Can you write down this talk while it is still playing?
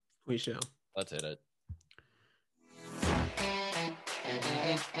We shall. Let's hit it.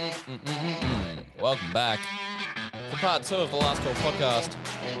 Welcome back to part 2 of the Last Call podcast.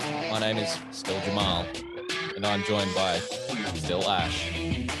 My name is still Jamaal, and I'm joined by still Ash.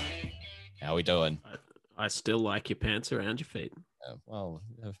 How we doing? I still like your pants around your feet.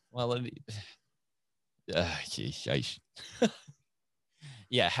 Sheesh.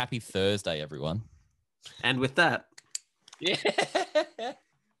 Yeah, happy Thursday, everyone. And with that, yeah.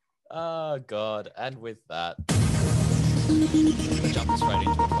 Oh God! And with that, jump straight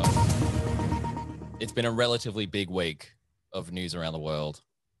into it, folks. It's been a relatively big week of news around the world.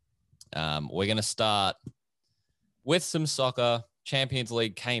 We're going to start with some soccer. Champions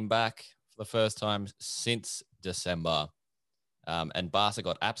League came back for the first time since December, and Barca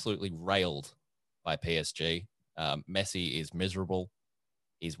got absolutely railed by PSG. Messi is miserable.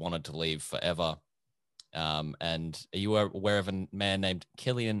 He's wanted to leave forever. And are you aware of a man named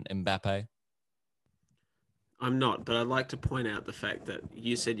Kylian Mbappe? I'm not, but I'd like to point out the fact that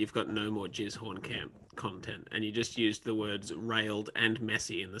you said you've got no more Jizz Horn Camp content, and you just used the words railed and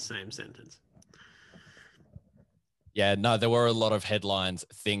Messi in the same sentence. Yeah, no, there were a lot of headlines.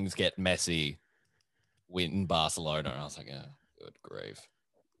 Things get messy in Barcelona. And I was like, oh, good grief.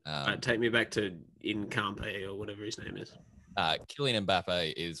 Take me back to Incampe or whatever his name is. Kylian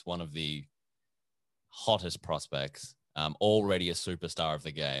Mbappe is one of the hottest prospects, already a superstar of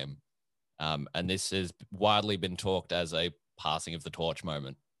the game. And this has widely been talked as a passing of the torch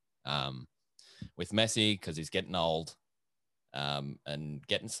moment with Messi because he's getting old and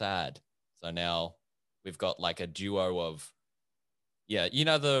getting sad. So now we've got like a duo of,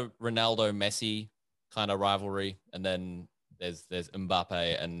 the Ronaldo-Messi kind of rivalry. And then there's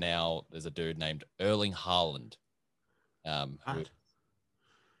Mbappe, and now there's a dude named Erling Haaland. Who,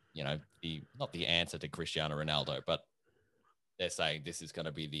 not the answer to Cristiano Ronaldo, but they're saying this is going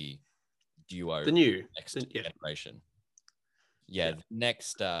to be the duo, next generation. Yeah.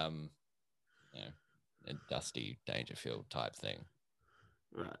 Next, a Dusty Dangerfield type thing,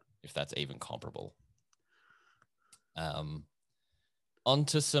 right? If that's even comparable. On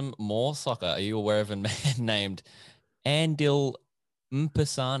to some more soccer. Are you aware of a man named Andil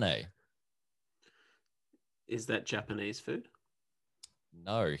Mpasane? Is that Japanese food?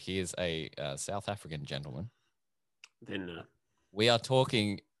 No, he is a South African gentleman. Then we are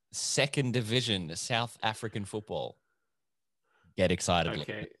talking second division South African football. Get excited.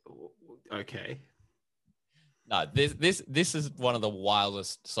 Okay. No, this is one of the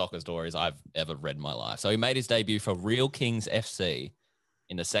wildest soccer stories I've ever read in my life. So he made his debut for Relocating FC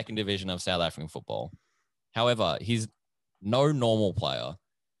in the second division of South African football. However, he's no normal player.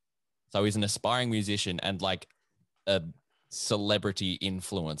 So he's an aspiring musician and like a celebrity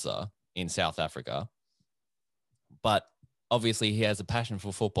influencer in South Africa. But obviously he has a passion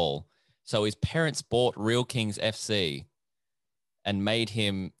for football. So his parents bought Relocating FC and made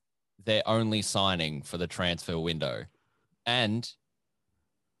him their only signing for the transfer window. And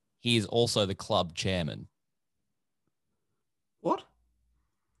he is also the club chairman. What?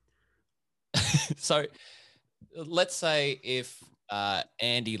 So let's say if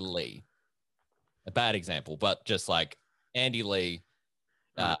Andy Lee, a bad example, but just like Andy Lee,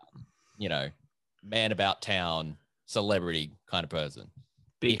 man about town, celebrity kind of person.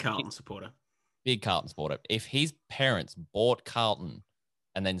 Big Carlton supporter. If his parents bought Carlton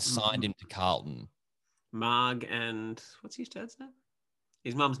and then signed him to Carlton. Marg and what's his dad's name?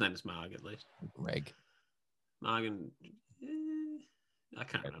 His mum's name is Marg, at least. Greg. Marg and I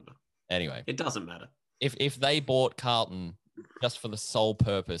can't remember. Anyway. It doesn't matter. If they bought Carlton just for the sole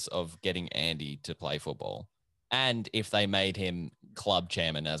purpose of getting Andy to play football, and if they made him club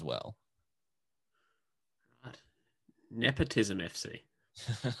chairman as well. Right. Nepotism FC.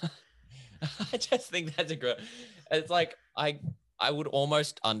 I just think that's a great... It's like, I would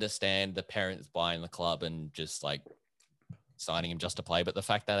almost understand the parents buying the club and just like signing him just to play, but the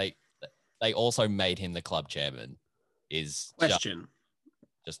fact that they also made him the club chairman is question.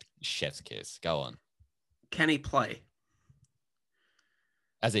 Just chef's kiss. Go on. Can he play?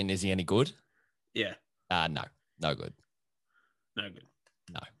 As in, is he any good? Yeah. No good. No good.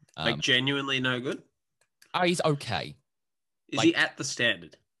 No. Like genuinely no good? Oh, he's okay. Is he at the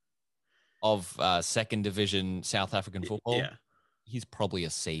standard of second division South African football? Yeah. He's probably a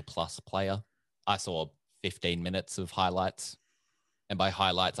C+ player. I saw 15 minutes of highlights. And by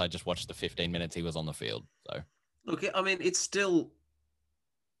highlights, I just watched the 15 minutes he was on the field. So, look, I mean, it's still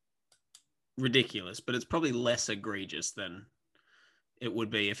ridiculous, but it's probably less egregious than it would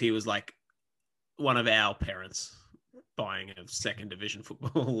be if he was like one of our parents buying a second division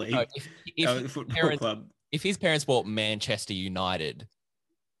football league. If his parents bought Manchester United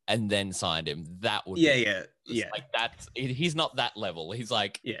and then signed him, that would Yeah, be yeah, yeah. like he's not that level. He's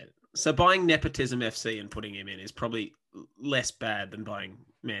like, yeah. So buying Nepotism FC and putting him in is probably less bad than buying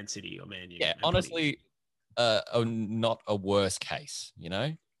Man City or Man U. yeah, honestly, not a worse case, you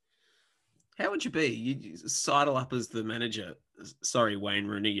know? How would you be? You sidle up as the manager. Sorry, Wayne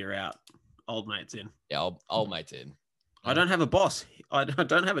Rooney, you're out. Old mate's in. Yeah, old mate's in. I don't have a boss. I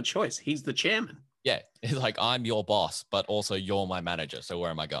don't have a choice. He's the chairman. Yeah, it's like I'm your boss, but also you're my manager. So where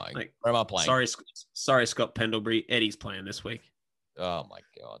am I going? Like, where am I playing? Sorry, Scott Pendlebury. Eddie's playing this week. Oh my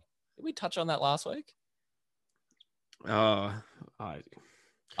god, did we touch on that last week? Oh, I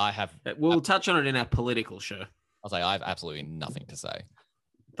have. We'll touch on it in our political show. I'll say I have absolutely nothing to say.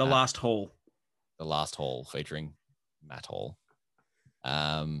 The Last Hall. The Last Hall featuring Matt Hall.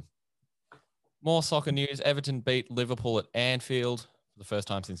 More soccer news. Everton beat Liverpool at Anfield for the first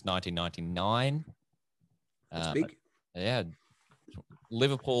time since 1999. That's big. Yeah.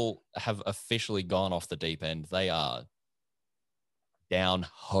 Liverpool have officially gone off the deep end. They are down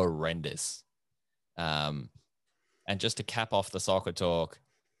horrendous. And just to cap off the soccer talk,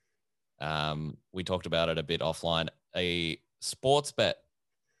 we talked about it a bit offline. A sports bet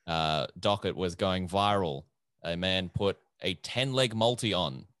docket was going viral. A man put a 10-leg multi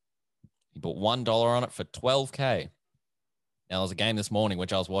on. He put $1 on it for $12K. Now, there was a game this morning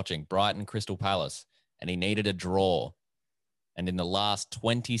which I was watching, Brighton Crystal Palace, and he needed a draw. And in the last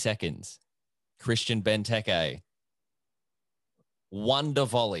 20 seconds, Christian Benteke, wonder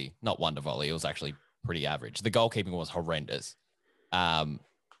volley, not wonder volley, it was actually pretty average. The goalkeeping was horrendous.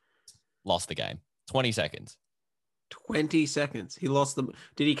 Lost the game. 20 seconds. 20 seconds. He lost them.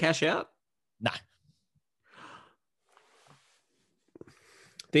 Did he cash out? No.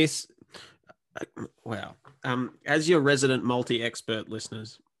 This, wow. As your resident multi-expert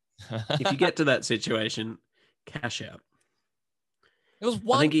listeners, if you get to that situation, cash out. It was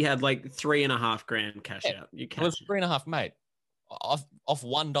one. I think he had like $3.5 cash out. You cash it was 3.5, mate. Off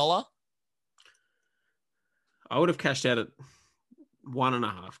 $1. I would have cashed out at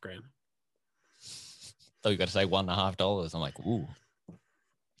 $1.5. So you got to say $1.5. I'm like, ooh.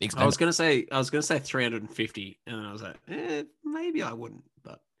 I was gonna say 350, and then I was like, maybe I wouldn't,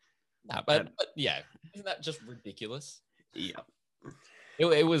 but no, but yeah, isn't that just ridiculous? Yeah,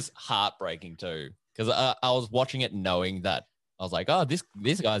 it was heartbreaking too, because I was watching it knowing that I was like, oh, this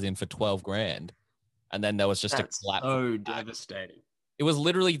guy's in for $12,000, and then there was just that's a clap. So devastating. It was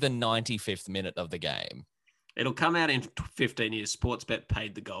literally the 95th minute of the game. It'll come out in 15 years. Sportsbet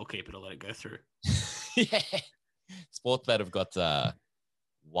paid the goalkeeper to let it go through. Yeah, Sportsbet have got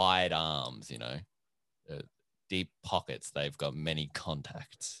wide arms, you know, deep pockets. They've got many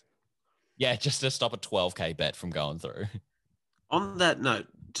contacts. Yeah, just to stop a 12K bet from going through. On that note,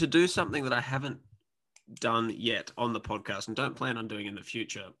 to do something that I haven't done yet on the podcast and don't plan on doing in the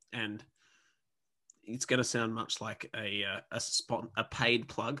future, and it's going to sound much like a paid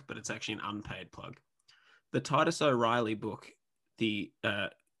plug, but it's actually an unpaid plug. The Titus O'Reilly book, the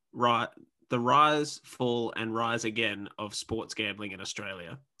Rise, Fall, and Rise Again of sports gambling in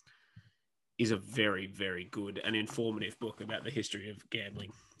Australia, is a very, very good and informative book about the history of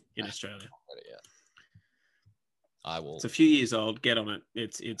gambling in Australia. Yeah. I will. It's a few years old. Get on it.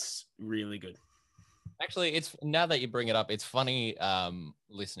 It's really good. Actually, it's now that you bring it up, it's funny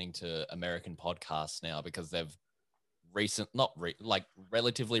listening to American podcasts now because they've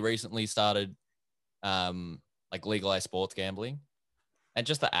relatively recently started like legalized sports gambling, and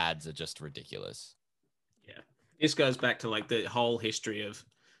just the ads are just ridiculous. Yeah, this goes back to like the whole history of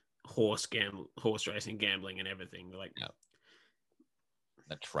horse racing, gambling, and everything. Like, yeah.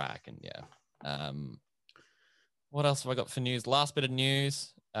 The track and yeah. What else have I got for news? Last bit of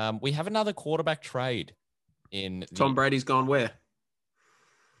news. We have another quarterback trade in Tom Brady's gone where?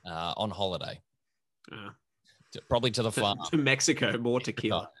 On holiday. Probably to the farm. To Mexico, more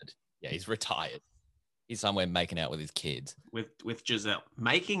tequila. Yeah, he's retired. He's somewhere making out with his kids. With Giselle.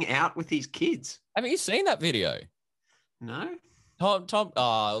 Making out with his kids. Have you seen that video? No. Tom, it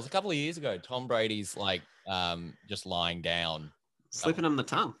was a couple of years ago. Tom Brady's like just lying down. Slipping him the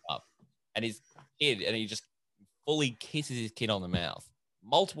tongue. Up. And his kid, and he just fully kisses his kid on the mouth.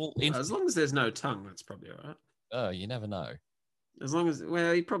 Multiple. As long as there's no tongue, that's probably all right. Oh, you never know. As long as,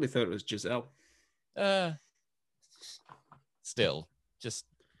 he probably thought it was Giselle. Still, just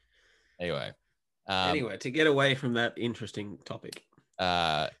anyway. Anyway, to get away from that interesting topic.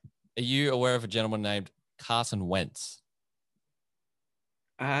 Are you aware of a gentleman named Carson Wentz?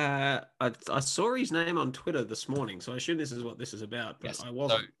 I saw his name on Twitter this morning, so I assume this is what this is about, but yes. I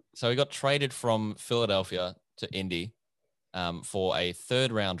wasn't. So he got traded from Philadelphia to Indy. for a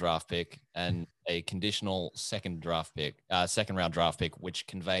 3rd round draft pick and a conditional second round draft pick, which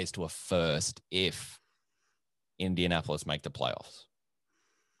conveys to a first if Indianapolis make the playoffs.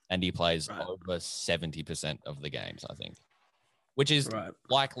 And he plays over 70% of the games, I think, which is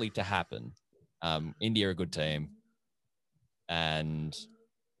likely to happen. India are a good team. And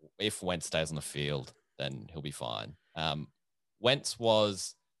if Wentz stays on the field, then he'll be fine. Wentz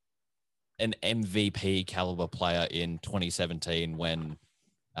was an MVP caliber player in 2017 when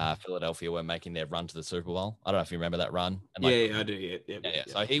Philadelphia were making their run to the Super Bowl. I don't know if you remember that run. And I do. Yeah.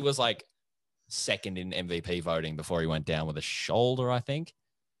 So he was like second in MVP voting before he went down with a shoulder, I think.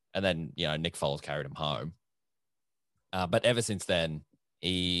 And then, Nick Foles carried him home. But ever since then,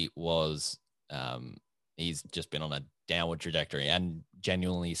 he was, he's just been on a downward trajectory and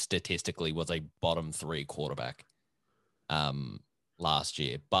genuinely statistically was a bottom 3 quarterback last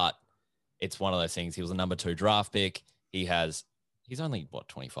year. But it's one of those things. He was a number 2 draft pick. He's only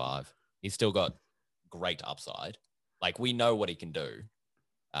 25. He's still got great upside. Like, we know what he can do.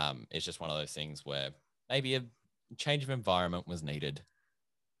 It's just one of those things where maybe a change of environment was needed.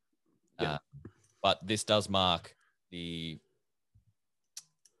 Yeah. But this does mark we've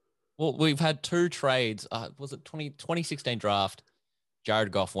had 2 trades. Was it 2016 draft?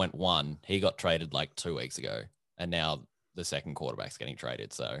 Jared Goff went 1. He got traded like 2 weeks ago. And now the second quarterback's getting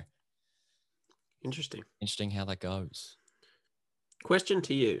traded. So interesting how that goes. Question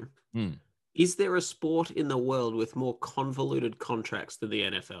to you. Is there a sport in the world with more convoluted contracts than the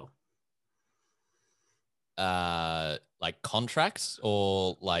NFL? Like contracts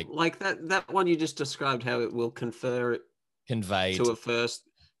or like that one you just described, how it will convey to a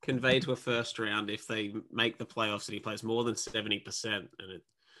first round if they make the playoffs and he plays more than 70%.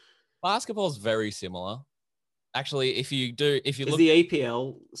 Basketball is very similar. Actually, if you look, the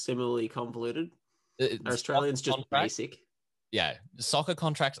APL similarly convoluted? Are Australians just basic? Yeah, soccer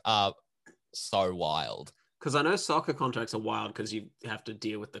contracts are so wild. Because I know soccer contracts are wild because you have to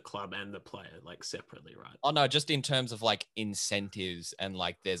deal with the club and the player like separately, right? Oh no, just in terms of like incentives and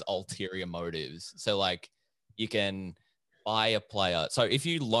like there's ulterior motives. So like you can buy a player. So if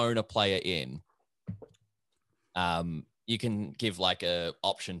you loan a player in, you can give like a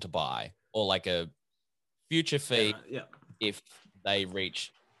option to buy or like a future fee if they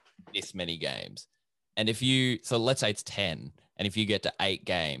reach this many games. And so let's say it's 10, and if you get to 8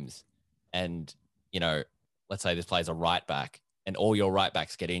 games and, let's say this player's a right back and all your right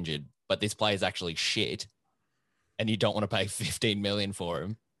backs get injured, but this player's actually shit and you don't want to pay 15 million for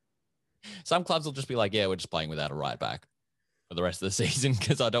him. Some clubs will just be like, yeah, we're just playing without a right back for the rest of the season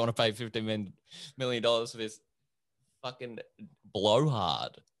because I don't want to pay $15 million for this fucking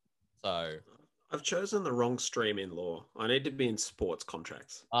blowhard. So I've chosen the wrong stream in law. I need to be in sports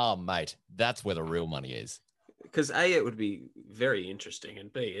contracts. Oh, mate, that's where the real money is. Because A, it would be very interesting,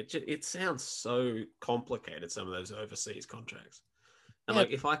 and B, it sounds so complicated, some of those overseas contracts. And like,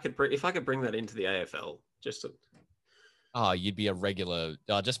 if I could bring that into the AFL, you'd be a regular.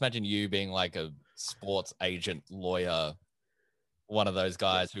 Just imagine you being like a sports agent, lawyer, one of those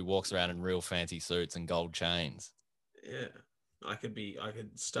guys who walks around in real fancy suits and gold chains. Yeah, I could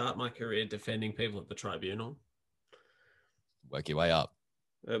start my career defending people at the tribunal. Work your way up.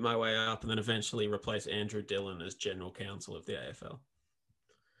 My way up, and then eventually replace Andrew Dillon as general counsel of the AFL.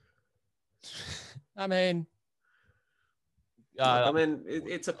 I mean,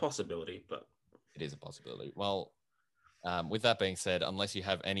 it's a possibility, but it is a possibility. Well, with that being said, unless you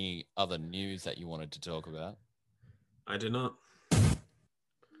have any other news that you wanted to talk about, I do not. That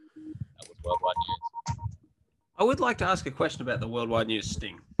was worldwide news. I would like to ask a question about the worldwide news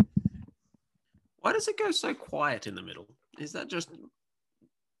sting. Why does it go so quiet in the middle? Is that just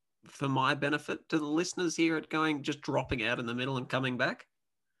for my benefit? Do the listeners hear it just dropping out in the middle and coming back?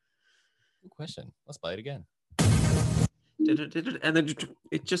 Good question. Let's play it again. And then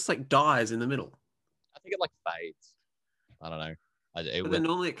it just like dies in the middle. I think it like fades. I don't know. But then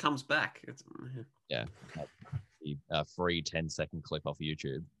normally it comes back. Yeah. A free 10-second clip off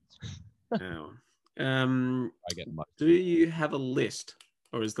YouTube. Oh. Do you have a list,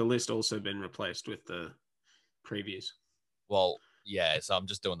 or has the list also been replaced with the previews? Well, yeah, so I'm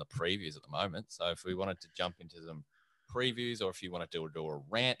just doing the previews at the moment. So if we wanted to jump into some previews, or if you want to do a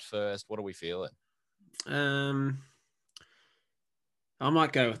rant first, what are we feeling? I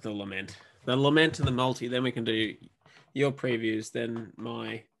might go with the lament and the multi. Then we can do your previews, then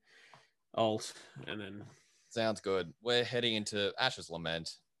my alt, and then sounds good. We're heading into Ash's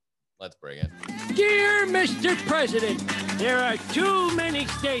lament. Let's bring it. Dear Mr. President, there are too many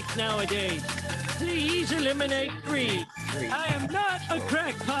states nowadays. Please eliminate greed. I am not a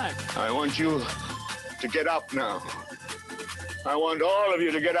crackpot. I want you to get up now. I want all of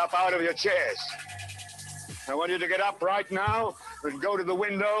you to get up out of your chairs. I want you to get up right now and go to the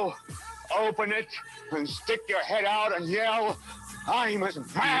window, open it, and stick your head out and yell, I'm as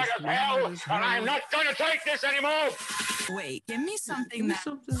mad as hell, and I'm not going to take this anymore. Wait, give me something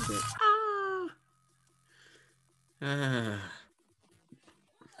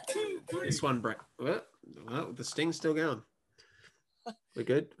This one break. Well, the sting's still going. We're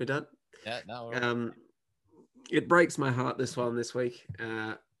good. We're done. Yeah, no. We're all... It breaks my heart, this one this week,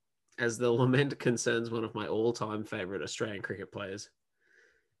 as the lament concerns one of my all-time favourite Australian cricket players,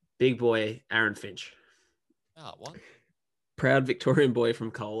 big boy Aaron Finch. Oh, what? Proud Victorian boy from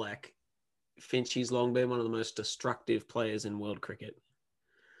Colac. Finchie's long been one of the most destructive players in world cricket.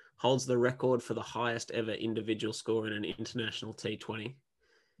 Holds the record for the highest ever individual score in an international T20,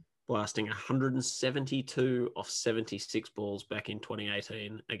 blasting 172 off 76 balls back in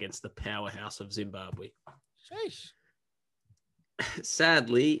 2018 against the powerhouse of Zimbabwe. Sheesh.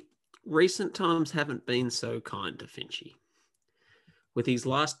 Sadly, recent times haven't been so kind to Finchie. With his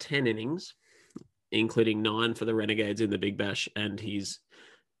last 10 innings, including 9 for the Renegades in the Big Bash and his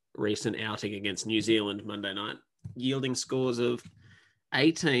recent outing against New Zealand Monday night, yielding scores of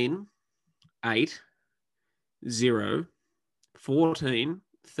 18, 8, 0, 14,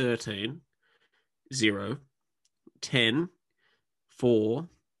 13, 0, 10, 4,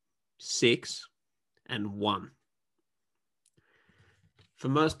 6, and 1. For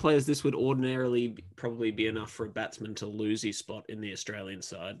most players, this would ordinarily probably be enough for a batsman to lose his spot in the Australian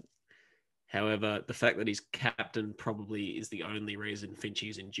side. However, the fact that he's captain probably is the only reason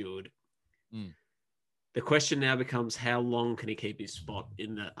Finchie's endured. The question now becomes, how long can he keep his spot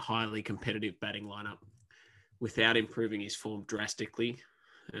in the highly competitive batting lineup without improving his form drastically?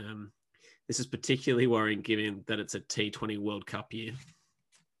 This is particularly worrying given that it's a T20 World Cup year.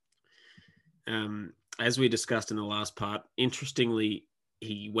 As we discussed in the last part, interestingly,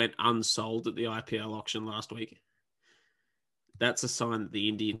 he went unsold at the IPL auction last week. That's a sign that the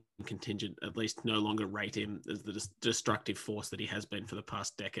Indian contingent at least no longer rate him as the destructive force that he has been for the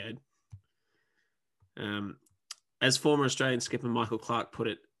past decade. As former Australian skipper Michael Clarko put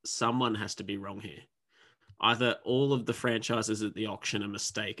it, someone has to be wrong here. Either all of the franchises at the auction are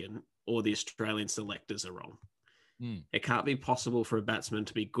mistaken or the Australian selectors are wrong. It can't be possible for a batsman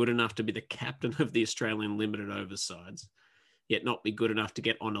to be good enough to be the captain of the Australian limited overs sides, yet not be good enough to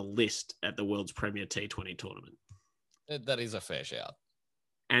get on a list at the world's premier T20 tournament. That is a fair shout.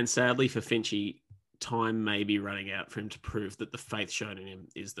 And sadly for Finchie, time may be running out for him to prove that the faith shown in him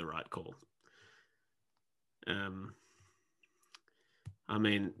is the right call. I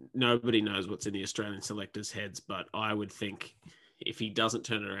mean, nobody knows what's in the Australian selectors' heads, but I would think if he doesn't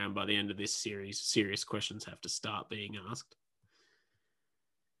turn it around by the end of this series, serious questions have to start being asked.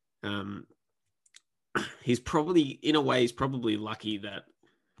 He's probably, in a way, he's probably lucky that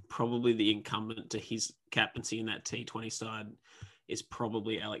probably the incumbent to his captaincy in that T20 side is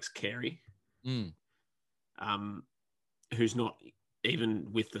probably Alex Carey, who's not even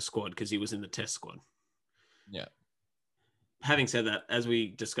with the squad because he was in the test squad. Yeah. Having said that, as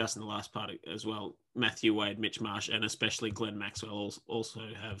we discussed in the last part as well, Matthew Wade, Mitch Marsh, and especially Glenn Maxwell also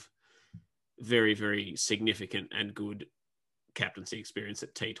have very, very significant and good captaincy experience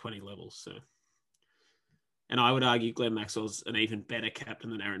at T20 levels. So, and I would argue Glenn Maxwell's an even better captain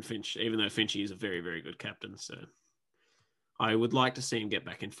than Aaron Finch, even though Finchie is a very, very good captain. So I would like to see him get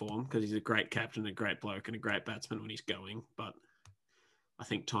back in form because he's a great captain, a great bloke, and a great batsman when he's going. But I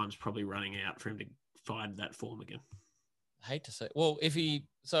think time's probably running out for him to find that form again. I hate to say, well, if he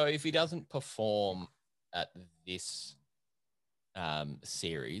doesn't perform at this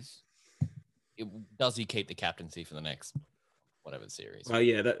series, does he keep the captaincy for the next whatever series? Oh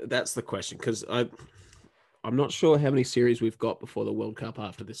yeah, that's the question, because I'm not sure how many series we've got before the World Cup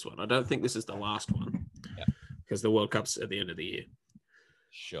after this one. I don't think this is the last one, because the World Cup's at the end of the year.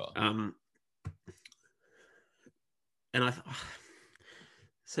 Sure. And I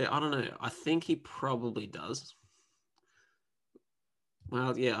don't know. I think he probably does.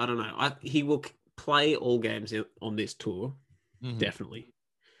 Well, yeah, I don't know. He will play all games on this tour, definitely.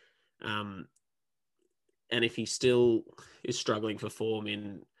 And if he still is struggling for form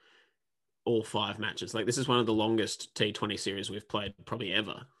in all 5 matches, like this is one of the longest T20 series we've played probably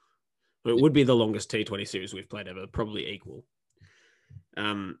ever. It would be the longest T20 series we've played ever, probably equal.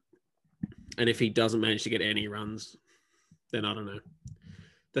 And if he doesn't manage to get any runs, then I don't know.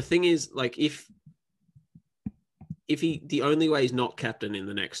 The thing is, like, if the only way he's not captain in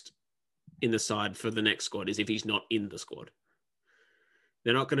the side for the next squad is if he's not in the squad.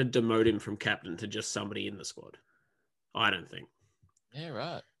 They're not going to demote him from captain to just somebody in the squad. I don't think. Yeah,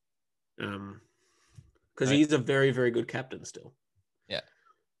 right. because Right. he's a very, very good captain still. Yeah.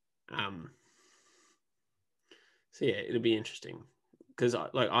 So yeah, it'll be interesting because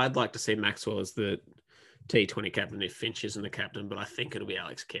I'd like to see Maxwell as the T20 captain if Finch isn't the captain, but I think it'll be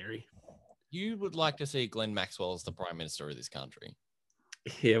Alex Carey. You would like to see Glenn Maxwell as the Prime Minister of this country.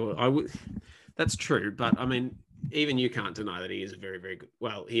 Yeah, well, I would. That's true, but I mean, even you can't deny that he is a very, very good.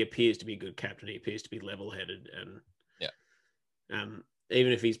 Well, he appears to be a good captain. He appears to be level-headed, and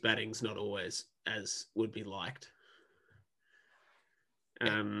even if his batting's not always as would be liked.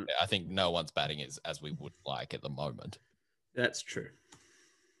 I think no one's batting is as we would like at the moment. That's true.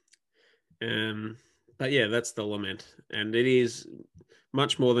 But yeah, that's the lament, and it is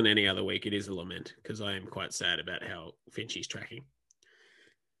much more than any other week. It is a lament because I am quite sad about how Finchie's tracking.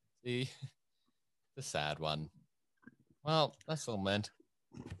 The sad one. Well, that's the lament.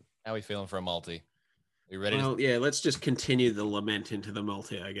 How are we feeling for a multi? We ready? Well, yeah, let's just continue the lament into the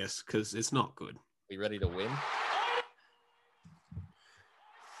multi, I guess, because it's not good. We ready to win?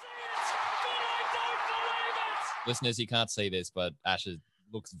 Listeners, you can't see this, but Ash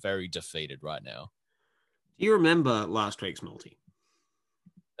looks very defeated right now. Do you remember last week's multi?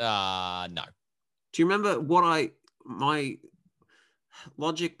 No. Do you remember my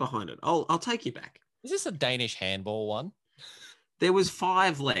logic behind it? I'll take you back. Is this a Danish handball one? There was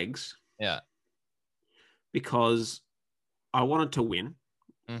 5 legs. Yeah. Because I wanted to win.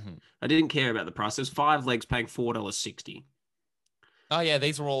 Mm-hmm. I didn't care about the price. There's 5 legs paying $4.60. Oh yeah,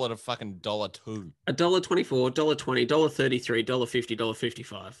 these were all at a fucking $1.02. $1.24, $1.20, $1.33, $1.50,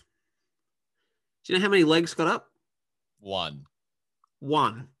 $1.55. Do you know how many legs got up? 1.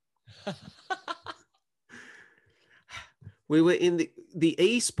 We were in the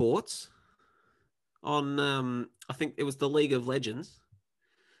esports on I think it was the League of Legends.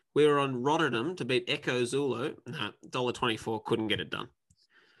 We were on Rotterdam to beat Echo Zulu. No, $1.24, couldn't get it done.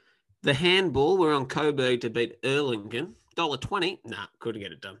 The handball, we're on Coburg to beat Erlangen. $1.20, nah, couldn't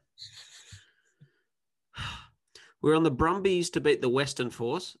get it done. We're on the Brumbies to beat the Western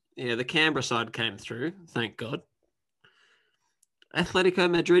Force. Yeah, the Canberra side came through, thank God. Atletico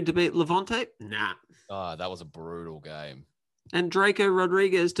Madrid to beat Levante? Nah. Oh, that was a brutal game. And Draco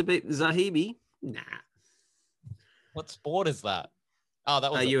Rodriguez to beat Zahibi? Nah. What sport is that? Oh,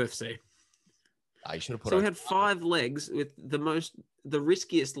 that was UFC. Oh, you should have put. So we had 5 legs with the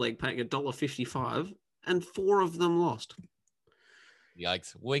riskiest leg paying $1.55, and 4 of them lost.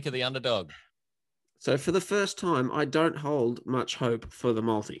 Yikes! Week of the underdog. So for the first time, I don't hold much hope for the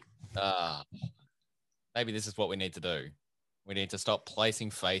multi. Maybe this is what we need to do. We need to stop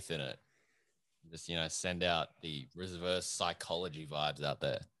placing faith in it. Just send out the reverse psychology vibes out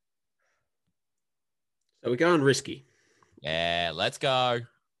there. So we're going risky. Yeah, let's go.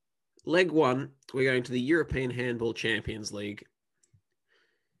 Leg 1, we're going to the European Handball Champions League.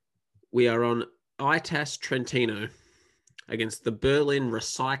 We are on ITAS Trentino against the Berlin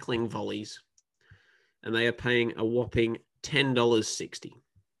Recycling Volleys, and they are paying a whopping $10.60.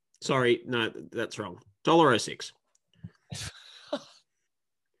 Sorry, no, that's wrong. $1.06.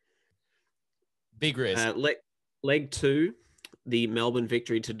 Big risk. Leg 2, the Melbourne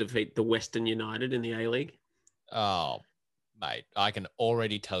Victory to defeat the Western United in the A-League. Oh, mate, I can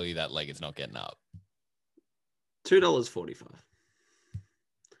already tell you that leg is not getting up. $2.45.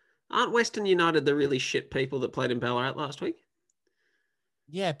 Aren't Western United the really shit people that played in Ballarat last week?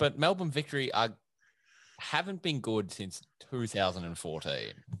 Yeah, but Melbourne Victory haven't been good since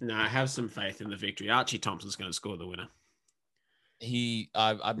 2014. No, have some faith in the Victory. Archie Thompson's going to score the winner.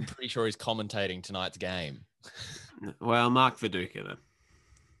 I'm pretty sure he's commentating tonight's game. Well, Mark Viduka then.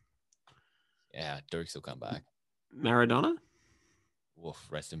 Yeah, Dukes will come back. Maradona? Woof,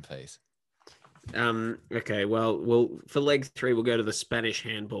 rest in peace. Okay, well, for leg 3, we'll go to the Spanish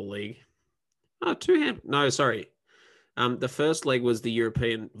Handball League. Oh, no, sorry. The first leg was the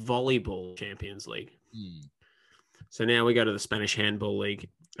European Volleyball Champions League. So now we go to the Spanish Handball League,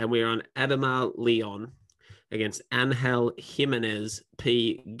 and we're on Ademar Leon against Angel Jimenez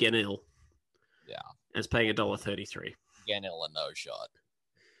P. Genil. Yeah. As paying $1.33. Genil a no shot.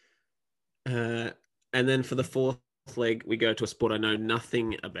 And then for the 4th leg, we go to a sport I know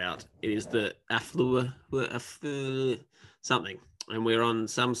nothing about. It is the something. And we're on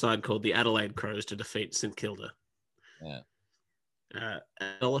some side called the Adelaide Crows to defeat St Kilda. Yeah.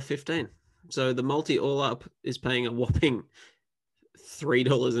 $1.15. So the multi all up is paying a whopping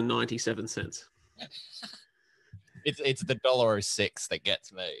 $3.97. It's the $1.06 that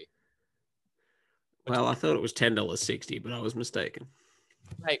gets me. Well, I thought it was $10.60, but I was mistaken.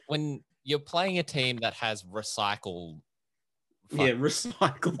 Mate, when you're playing a team that has recycled volleys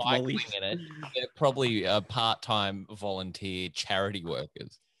in it, they're probably part-time volunteer charity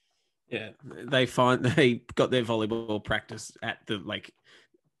workers. Yeah, they got their volleyball practice at the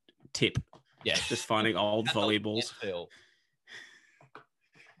tip. Yeah, Just finding old volleyballs.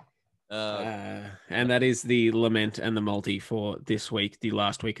 And that is the lament and the multi for this week, the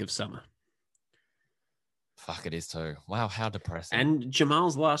last week of summer. Fuck, it is too. Wow, how depressing. And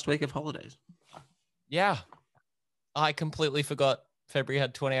Jamaal's last week of holidays. Yeah. I completely forgot February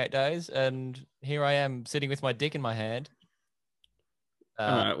had 28 days, and here I am sitting with my dick in my hand.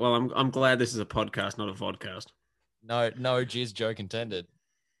 All right. Well, I'm glad this is a podcast, not a vodcast. No jizz joke intended.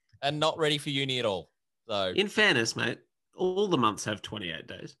 And not ready for uni at all. So, in fairness, mate, all the months have 28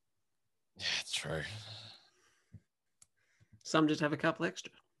 days. Yeah, it's true. Some just have a couple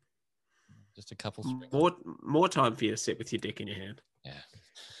extra. Just a couple. More time for you to sit with your dick in your hand. Yeah.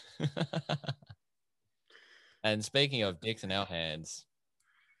 And speaking of dicks in our hands,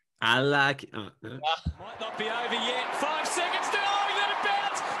 I like. Oh, no. Might not be over yet. 5 seconds to go. Let it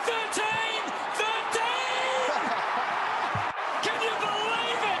bounce. 13. Can you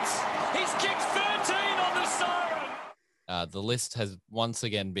believe it? He's kicked 13 on the siren. The list has once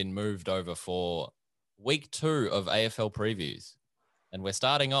again been moved over for week 2 of AFL previews, and we're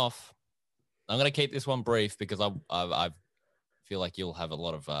starting off. I'm going to keep this one brief because I feel like you'll have a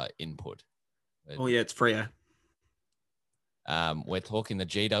lot of input. Oh yeah, it's Freo. We're talking the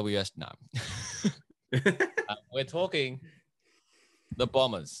GWS. No, we're talking the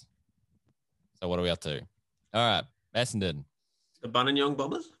Bombers. So what are we up to? All right, Essendon. The Buninyong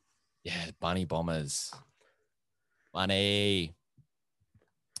Bombers? Yeah, Bunny Bombers. Bunny.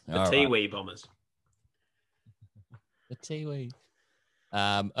 The Tiwi Bombers. The Tiwi.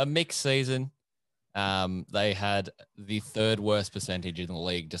 A mixed season. They had the 3rd worst percentage in the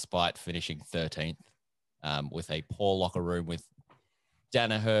league despite finishing 13th. With a poor locker room with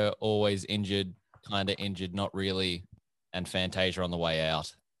Danaher always injured, kind of injured, not really, and Fantasia on the way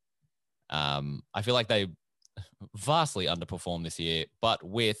out. I feel like they vastly underperformed this year, but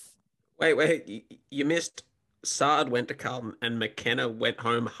with... Wait, you missed... Sard went to Carlton and McKenna went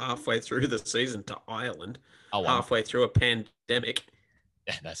home halfway through the season to Ireland, halfway through a pandemic.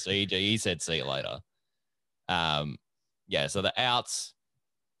 Yeah, that's he said see you later. Yeah, so the outs,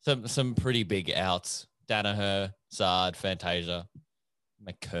 some pretty big outs. Danaher, Sard, Fantasia,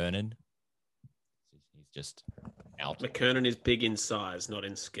 McKernan. He's just out. McKernan is big in size, not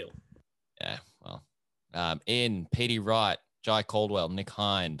in skill. Yeah, well. In Petey Wright, Jai Caldwell, Nick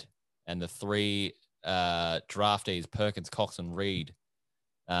Hind, and the 3 draftees, Perkins, Cox, and Reed.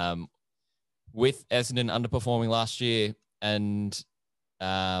 With Essendon underperforming last year and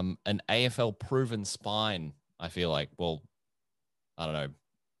an AFL proven spine, I feel like, well, I don't know,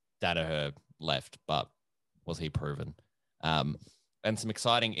 Danaher left, but was he proven? And some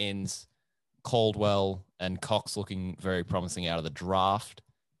exciting ins, Caldwell and Cox looking very promising out of the draft.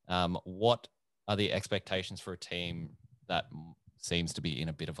 What are the expectations for a team that seems to be in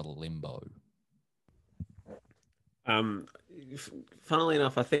a bit of a limbo? Funnily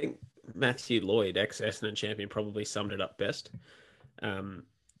enough, I think Matthew Lloyd, ex-Essendon champion, probably summed it up best.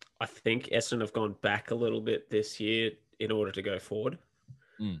 I think Essendon have gone back a little bit this year in order to go forward.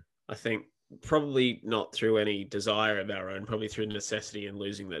 I think probably not through any desire of our own, probably through necessity and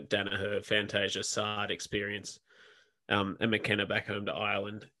losing the Danaher, Fantasia, Sard experience, and McKenna back home to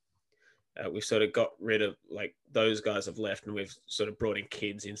Ireland. We've sort of got rid of those guys have left, and we've sort of brought in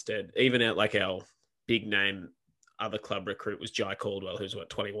kids instead. Even out our big name other club recruit was Jai Caldwell, who's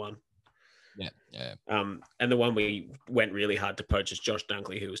 21. Yeah. And the one we went really hard to poach is Josh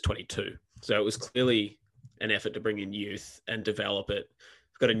Dunkley, who was 22. So it was clearly an effort to bring in youth and develop it.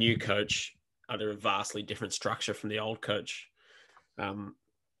 We've got a new coach under a vastly different structure from the old coach.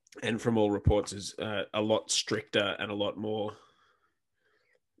 And from all reports is a lot stricter and a lot more,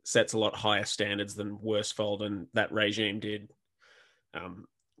 sets a lot higher standards than Worsfold and that regime did.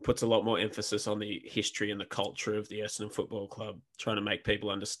 Puts a lot more emphasis on the history and the culture of the Essendon Football Club, trying to make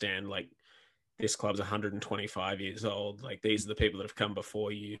people understand, this club's 125 years old. These are the people that have come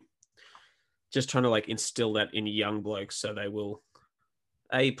before you. Just trying to, instill that in young blokes so they will,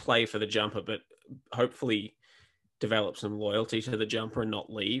 play for the jumper, but hopefully develop some loyalty to the jumper and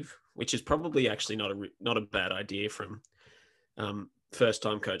not leave, which is probably actually not a bad idea from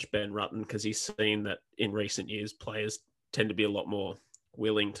first-time coach Ben Rutten, because he's seen that in recent years players tend to be a lot more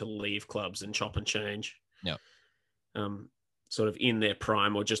willing to leave clubs and chop and change. Yeah. Sort of in their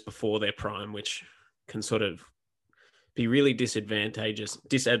prime or just before their prime, which can sort of be really disadvantageous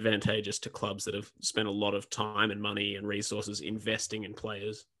to clubs that have spent a lot of time and money and resources investing in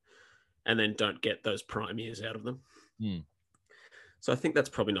players and then don't get those prime years out of them. So I think that's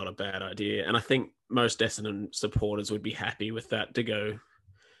probably not a bad idea. And I think most Essendon supporters would be happy with that, to go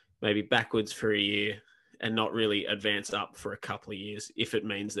maybe backwards for a year and not really advance up for a couple of years if it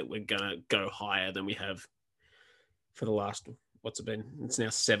means that we're going to go higher than we have for the last, what's it been? It's now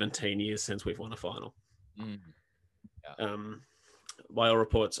 17 years since we've won a final. Mm. Yeah. By all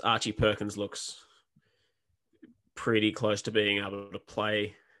reports, Archie Perkins looks pretty close to being able to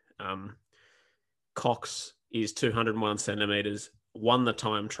play. Cox is 201 centimeters, won the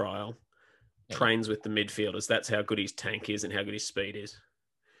time trial, trains with the midfielders. That's how good his tank is and how good his speed is.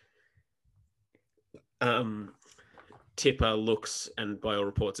 Tipper looks, and by all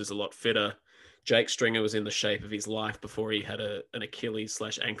reports, is a lot fitter. Jake Stringer was in the shape of his life before he had an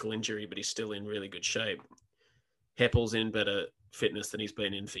Achilles/ankle injury, but he's still in really good shape. Heppel's in better fitness than he's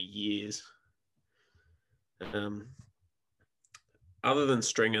been in for years. Other than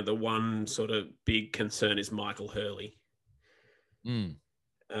Stringer, the one sort of big concern is Michael Hurley.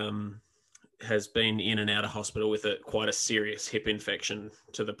 Has been in and out of hospital with quite a serious hip infection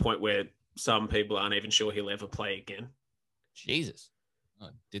to the point where some people aren't even sure he'll ever play again. Jesus. I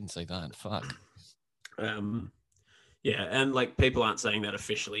didn't see that. Fuck. Yeah, and like people aren't saying that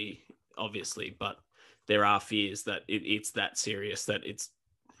officially, obviously, but there are fears that it's that serious, that it's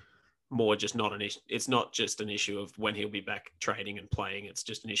more just not an issue. It's not just an issue of when he'll be back training and playing. It's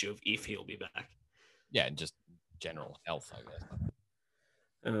just an issue of if he'll be back. Yeah, and just general health, I guess.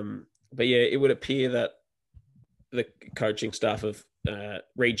 But yeah, it would appear that the coaching staff have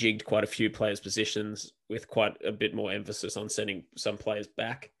rejigged quite a few players' positions with quite a bit more emphasis on sending some players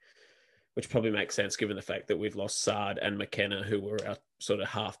back, which probably makes sense given the fact that we've lost Sard and McKenna, who were our sort of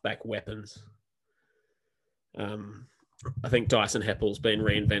half-back weapons. I think Dyson Heppel's been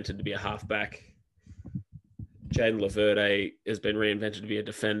reinvented to be a half-back. Jaden Laverde has been reinvented to be a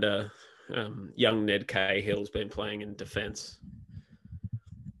defender. Young Ned Cahill's been playing in defence.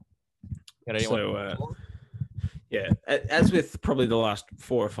 Yeah, as with probably the last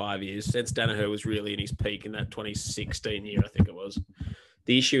 4 or 5 years, since Danaher was really in his peak in that 2016 year, I think it was,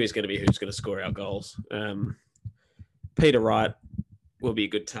 the issue is going to be who's going to score our goals. Peter Wright will be a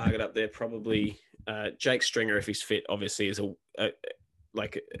good target up there, probably. Jake Stringer, if he's fit, obviously is a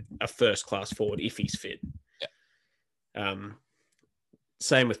first-class forward if he's fit. Yeah.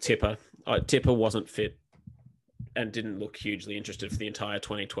 Same with Tipper. Tipper wasn't fit and didn't look hugely interested for the entire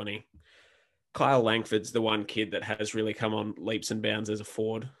 2020. Kyle Langford's the one kid that has really come on leaps and bounds as a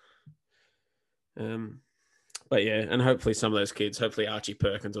forward. But yeah, and hopefully some of those kids, hopefully Archie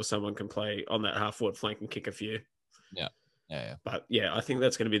Perkins or someone can play on that half-forward flank and kick a few. Yeah. But yeah, I think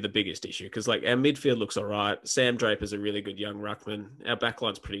that's going to be the biggest issue because like our midfield looks all right. Sam Draper's a really good young ruckman. Our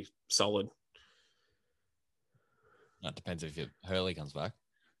backline's pretty solid. That depends if Hurley comes back.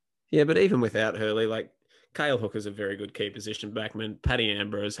 Yeah, but even without Hurley, like Cale Hooker's a very good key position backman. Paddy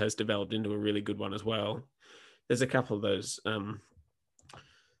Ambrose has developed into a really good one as well. There's a couple of those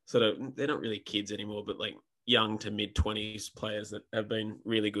sort of, they're not really kids anymore, but like young to mid-20s players that have been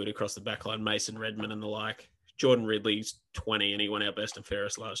really good across the backline. Mason Redmond and the like. Jordan Ridley's 20 and he won our best and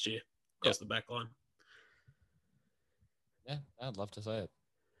fairest last year across the back line. Yeah, I'd love to say it.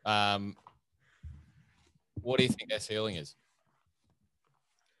 What do you think their ceiling is?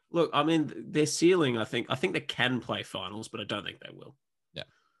 Look, I mean, their ceiling, I think they can play finals, but I don't think they will. Yeah.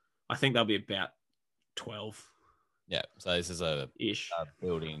 I think they'll be about 12. Yeah, so this is a ish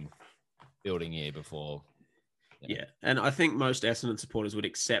building year before. Yeah, and I think most Essendon supporters would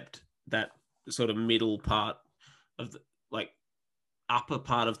accept that sort of middle part of the, like, upper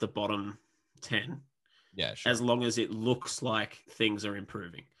part of the bottom 10. Yeah, sure. As long as it looks like things are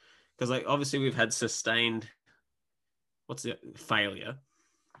improving. Because, like, obviously we've had sustained, failure.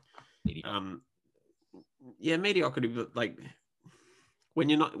 Mediocrity, but like when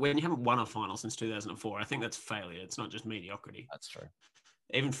you haven't won a final since 2004, I think that's failure. It's not just mediocrity. That's true.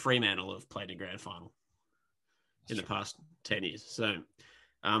 Even Fremantle have played a grand final in the past 10 years. So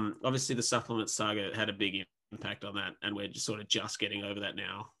obviously the supplement saga had a big impact on that, and we're just getting over that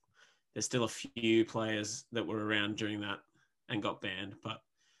now. There's still a few players that were around during that and got banned, but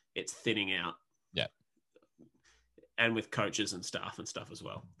it's thinning out. Yeah. And with coaches and staff and stuff as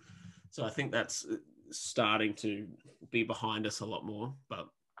well. So I think that's starting to be behind us a lot more, but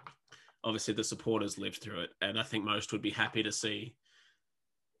obviously the supporters lived through it. And I think most would be happy to see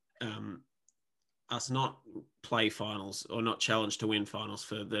us not play finals or not challenge to win finals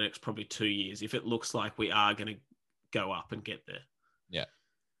for the next probably 2 years if it looks like we are going to go up and get there. Yeah.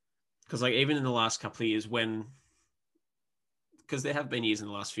 Because like even in the last couple of years because there have been years in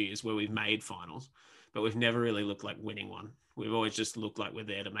the last few years where we've made finals, but we've never really looked like winning one. We've always just looked like we're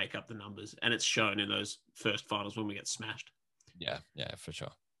there to make up the numbers. And it's shown in those first finals when we get smashed. Yeah, for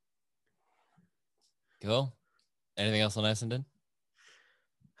sure. Cool. Anything else on Essendon?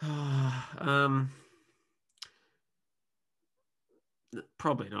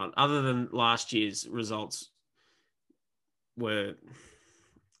 Probably not. Other than last year's results were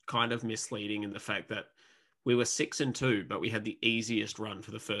kind of misleading in the fact that we were 6-2, but we had the easiest run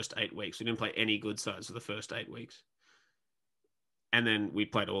for the first 8 weeks. We didn't play any good sides for the first 8 weeks. And then we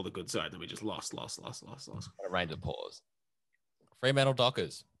played all the good sides and we just lost. A range of pause. Fremantle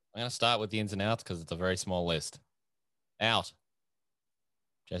Dockers. I'm going to start with the ins and outs because it's a very small list. Out.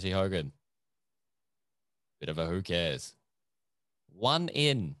 Jesse Hogan. Bit of a who cares. One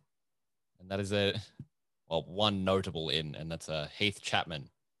in. And that is one notable in, and that's a Heath Chapman,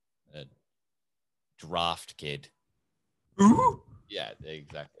 a draft kid. Ooh. Yeah,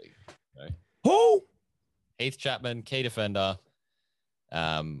 exactly. Oh! Heath Chapman, key defender.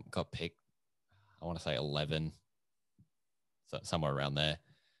 Got picked, I want to say 11. So somewhere around there.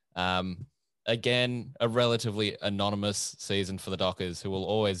 Again, a relatively anonymous season for the Dockers, who will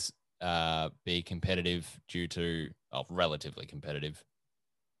always be competitive relatively competitive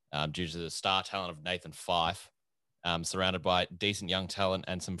due to the star talent of Nathan Fyfe, surrounded by decent young talent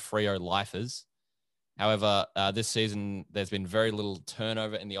and some Freo lifers. However, this season, there's been very little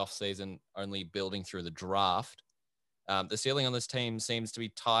turnover in the offseason, only building through the draft. The ceiling on this team seems to be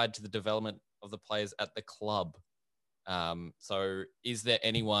tied to the development of the players at the club. So is there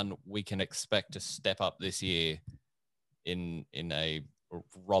anyone we can expect to step up this year in a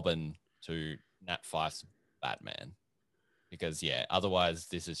Robin to Nat Fyfe's Batman? Because, yeah, otherwise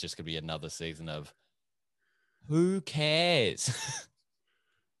this is just going to be another season of who cares?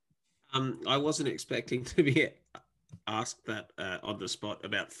 I wasn't expecting to be asked that on the spot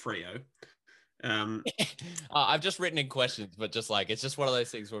about Freo. I've just written in questions, but just like, it's just one of those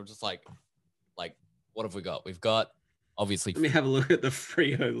things where I'm just like, what have we got? We've got, obviously, let me have a look at the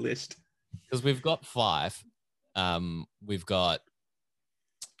Freo list. Because we've got Fyfe. We've got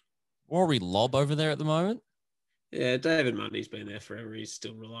Rory Lobb over there at the moment. Yeah, David Mundy's been there forever. He's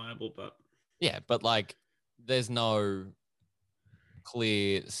still reliable, but... Yeah, but, like, there's no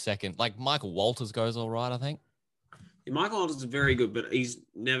clear second. Like, Michael Walters goes all right, I think. Yeah, Michael Walters is very good, but he's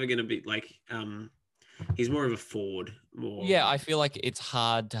never going to be, like... he's more of a forward. Yeah, I feel like it's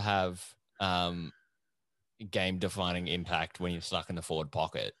hard to have game-defining impact when you're stuck in the forward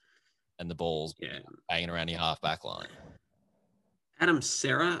pocket and the ball's banging around your half-back line. Adam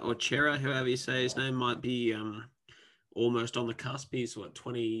Serra, or Chera, however you say his name, might be... almost on the cusp. He's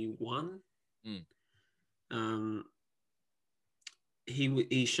 21?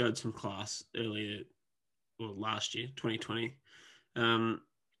 He showed some class last year, 2020.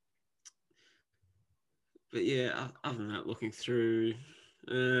 But yeah, other than that, looking through,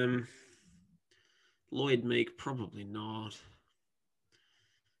 Lloyd Meek, probably not.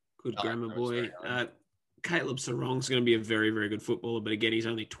 Good grammar boy. Caleb Sarong's going to be a very, very good footballer, but again, he's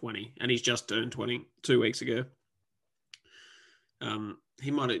only 20, and he's just turned 20 2 weeks ago.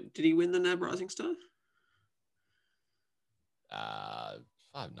 He might have. Did he win the NAB Rising Star? I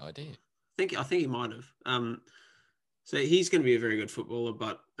have no idea. I think he might have. So he's going to be a very good footballer,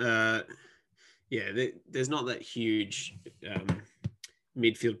 but there's not that huge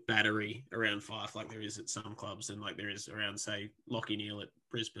midfield battery around Fyfe like there is at some clubs, and like there is around, say, Lachie Neale at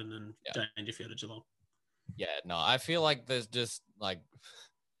Brisbane and Dangerfield at Geelong. Yeah, no, I feel like there's just like,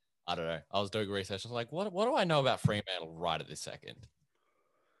 I don't know. I was doing research. I was like, what do I know about Fremantle right at this second?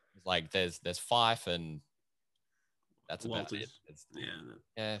 It's like there's Fyfe and that's Walters. About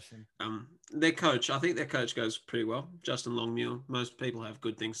it. Their coach, I think their coach goes pretty well. Justin Longmuir. Most people have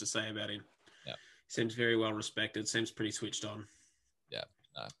good things to say about him. Yeah, seems very well respected. Seems pretty switched on. Yeah.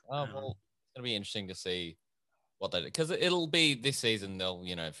 No. Well, it's gonna be interesting to see what they do, because it'll be this season. They'll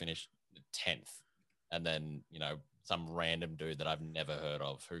finish 10th, and then some random dude that I've never heard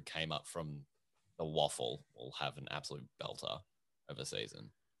of who came up from the waffle will have an absolute belter of a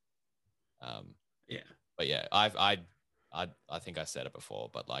season. But yeah, I think I said it before,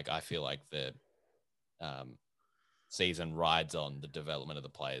 but like I feel like the season rides on the development of the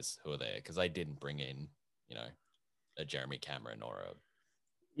players who are there, because they didn't bring in a Jeremy Cameron or a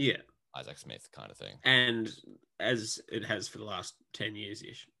Isaac Smith kind of thing. And as it has for the last 10 years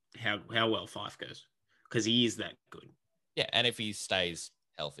ish, how well Fyfe goes, because he is that good. Yeah, and if he stays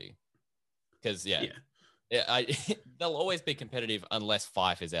healthy, because they'll always be competitive unless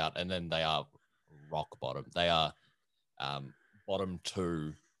Fyfe is out, and then they are rock bottom. They are bottom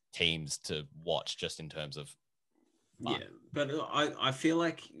 2 teams to watch, just in terms of fun. Yeah, but I feel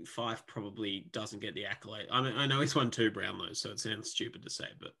like Fyfe probably doesn't get the accolade. I mean, I know he's won 2 Brownlows, so it sounds stupid to say,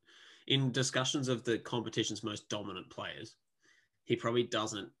 but in discussions of the competition's most dominant players, he probably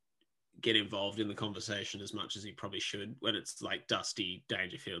doesn't get involved in the conversation as much as he probably should when it's like Dusty,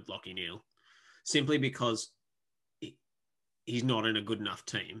 Dangerfield, Lockie Neal, simply because he's not in a good enough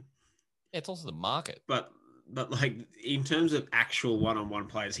team. Yeah, it's also the market. But like in terms of actual one-on-one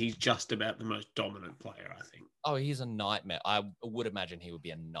players, he's just about the most dominant player, I think. Oh, he's a nightmare. I would imagine he would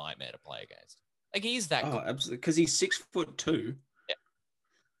be a nightmare to play against. Like he's that good. Absolutely, because he's 6'2".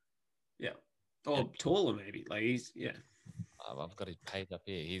 Yeah. Or taller, maybe. Like he's I've got his page up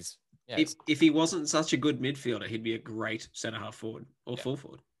here. He's If he wasn't such a good midfielder, he'd be a great centre half forward or full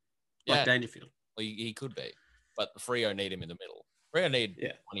forward, like Dangerfield. Well, he could be, but Freo need him in the middle. Freo need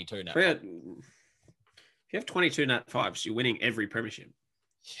 22 now. If you have 22 nat fives, you're winning every premiership.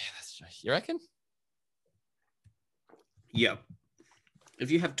 Yeah, that's true. You reckon? Yeah.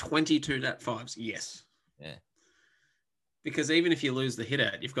 If you have 22 nat fives, yes. Yeah. Because even if you lose the hit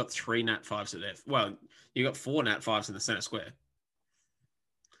out, you've got 3 nat fives at F. Well, you've got 4 nat fives in the centre square.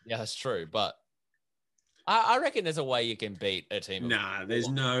 Yeah, that's true. But I reckon there's a way you can beat a team. Nah, there's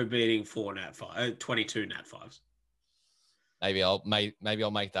no beating 22 nat fives. Maybe I'll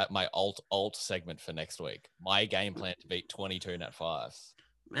make that my alt segment for next week. My game plan to beat 22 nat fives.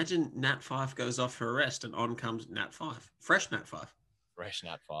 Imagine nat 5 goes off for a rest and on comes nat 5. Fresh nat 5. Fresh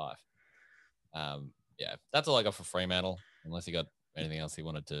nat 5. Yeah, that's all I got for Fremantle. Unless you got anything else you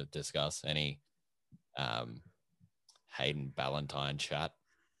wanted to discuss. Any Hayden Ballantyne chat.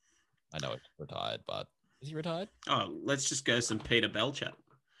 I know it's retired, but is he retired? Oh, let's just go some Peter Bell chat.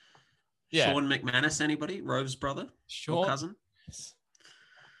 Yeah. Sean McManus, anybody? Rove's brother? Or cousin?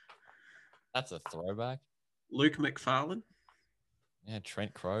 That's a throwback. Luke McFarlane? Yeah,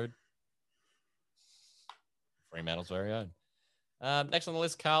 Trent Crode. Fremantle's very own. Next on the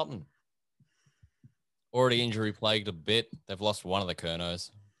list, Carlton. Already injury plagued a bit. They've lost one of the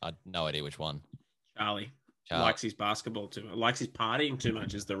Kernos. I had no idea which one. Charlie. Likes his basketball too much. Likes his partying too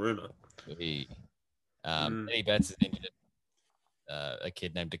much is the rumor. Eddie Betts is injured. A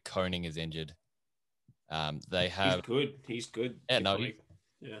kid named DeConing is injured. They have. He's good. Yeah, no.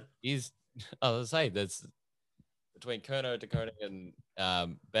 He's. I was say there's between Kerno, DeConing,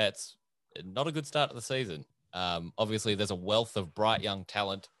 and Betts. Not a good start to the season. Obviously, there's a wealth of bright young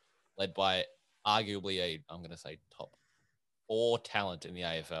talent led by arguably I'm going to say top 4 talent in the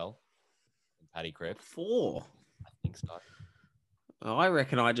AFL. Paddy Cripps. 4? I think so. Oh, I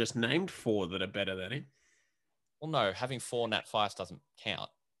reckon I just named 4 that are better than him. Well, no, having 4 nat 5s doesn't count.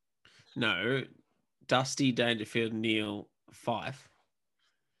 No, Dusty, Dangerfield, Neal, 5.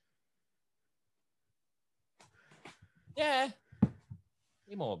 Yeah.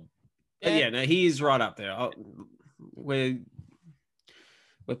 More. Yeah. No, he is right up there. We're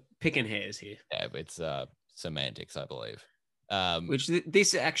picking hairs here. Yeah, it's semantics, I believe. Which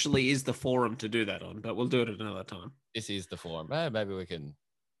this actually is the forum to do that on, but we'll do it at another time. This is the forum.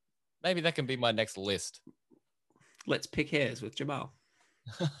 Maybe that can be my next list. Let's pick hairs with Jamaal.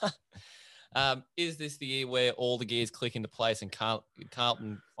 Is this the year where all the gears click into place and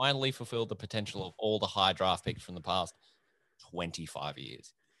Carlton finally fulfilled the potential of all the high draft picks from the past 25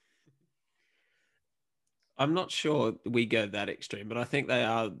 years? I'm not sure we go that extreme, but I think they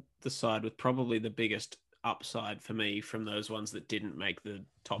are the side with probably the biggest upside for me from those ones that didn't make the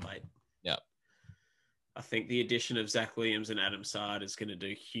top 8. Yeah. I think the addition of Zach Williams and Adam Sard is going to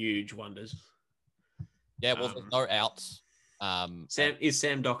do huge wonders. Yeah, well, there's no outs. Is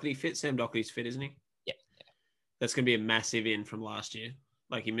Sam Doherty fit? Sam Doherty's fit, isn't he? Yeah. That's going to be a massive in from last year.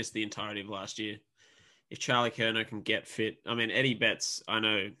 Like, he missed the entirety of last year. If Charlie Curnow can get fit, I mean, Eddie Betts, I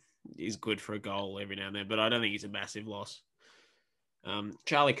know, is good for a goal every now and then, but I don't think he's a massive loss.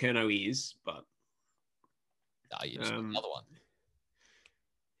 Charlie Curnow is, but you just another one.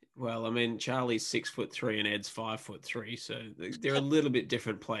 Well, I mean, Charlie's 6'3" and Ed's 5'3", so they're a little bit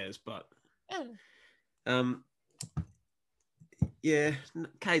different players, but yeah,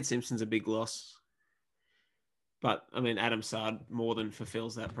 Cade Simpson's a big loss. But I mean, Adam Sard more than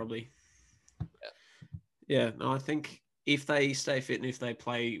fulfills that probably. Yeah, no, I think if they stay fit and if they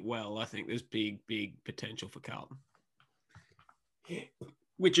play well, I think there's big potential for Carlton.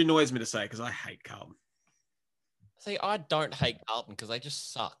 Which annoys me to say because I hate Carlton. See, I don't hate Carlton because they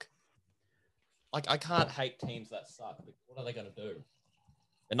just suck. Like, I can't hate teams that suck. What are they going to do?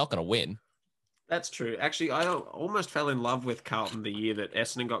 They're not going to win. That's true. Actually, I almost fell in love with Carlton the year that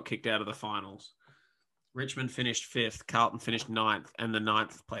Essendon got kicked out of the finals. Richmond finished 5th, Carlton finished 9th, and the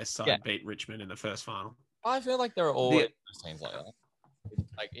 9th place side beat Richmond in the first final. I feel like there are always teams like that.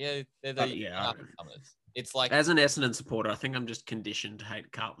 Like, yeah, they're the up-and-comers. It's like, as an Essendon supporter, I think I'm just conditioned to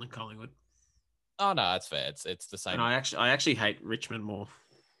hate Carlton and Collingwood. Oh no, that's fair. It's the same. And I actually hate Richmond more.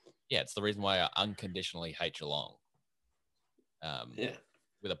 Yeah, it's the reason why I unconditionally hate Geelong. Yeah.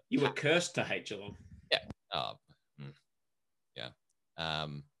 with a You were cursed to hate Geelong. yeah. Yeah.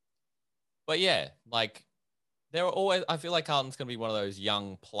 But yeah, like there are always. I feel like Carlton's going to be one of those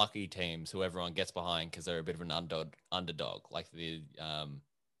young, plucky teams who everyone gets behind because they're a bit of an underdog. Like the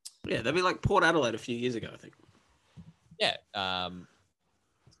Yeah, they'd be like Port Adelaide a few years ago, I think. yeah.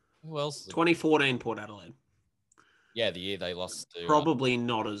 Who else? 2014 Port Adelaide. Yeah, the year they lost to Probably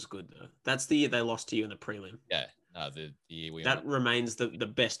not as good though. That's the year they lost to you in the prelim. yeah. No, the year we That remains the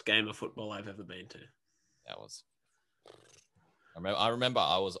best game of football I've ever been to. that was. I remember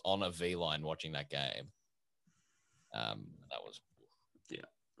I was on a V line watching that game. That was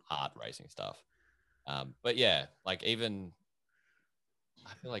heart racing stuff. But yeah, like even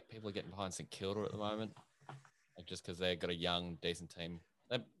I feel like people are getting behind St Kilda at the moment, like just because they've got a young, decent team.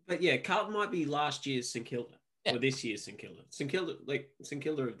 But yeah, Carlton might be last year's St Kilda Yeah. or this year's St Kilda. St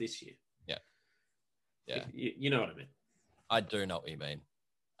Kilda of this year. Yeah, You know what I mean. I do know what you mean.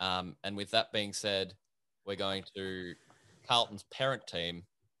 And with that being said, we're going to Carlton's parent team,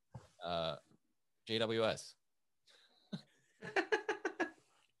 GWS.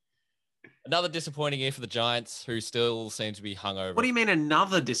 Another disappointing year for the Giants, who still seem to be hungover. What do you mean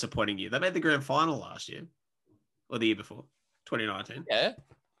another disappointing year? They made the grand final last year or the year before, 2019. Yeah.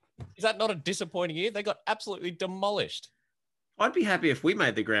 Is that not a disappointing year? They got absolutely demolished. I'd be happy if we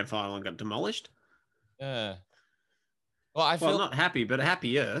made the grand final and got demolished. Yeah. Well, I feel Well, not happy, but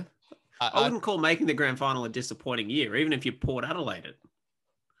happier. I wouldn't call making the grand final a disappointing year, even if you Port Adelaide it.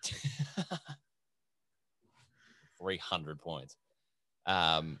 300 points.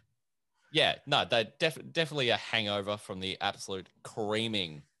 Yeah, no, they're definitely a hangover from the absolute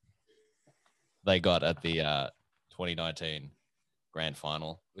creaming they got at the 2019 grand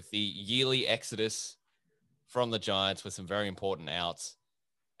final with the yearly exodus from the Giants with some very important outs.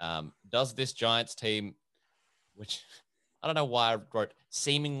 Does this Giants team, which I don't know why I wrote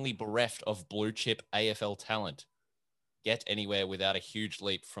seemingly bereft of blue chip AFL talent, get anywhere without a huge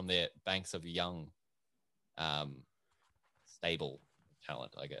leap from their banks of young, stable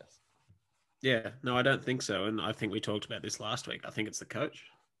talent, I guess? Yeah, no, I don't think so. And I think we talked about this last week. I think it's the coach.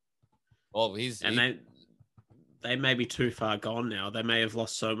 Well, they may be too far gone now. They may have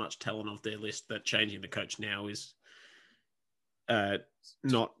lost so much talent off their list that changing the coach now is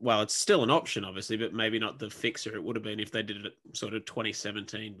not, well, it's still an option, obviously, but maybe not the fixer it would have been if they did it at sort of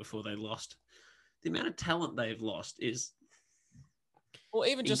 2017 before they lost. The amount of talent they've lost is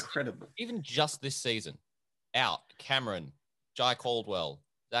incredible. Even just this season, out Cameron, Jai Caldwell,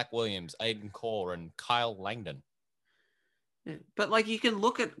 Zach Williams, Aiden Core, and Kyle Langdon. Yeah, but like you can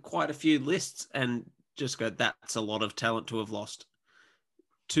look at quite a few lists and just go, that's a lot of talent to have lost.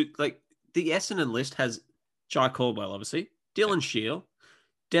 To like the Essendon list has Jai Caldwell, obviously, Dylan Shield,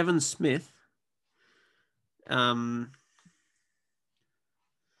 Devon Smith. So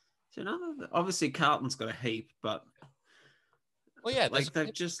obviously Carlton's got a heap, but well, yeah, like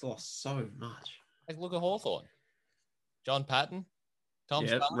they've just lost so much. Like look at Hawthorn, John Patton, Tom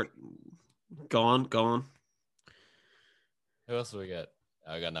Stark. Gone. Who else do we get?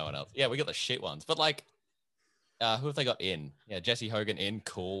 Oh, we got no one else. Yeah, we got the shit ones. But like, who have they got in? Yeah, Jesse Hogan in.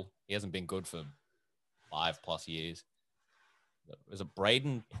 Cool. He hasn't been good for 5+ years. Was it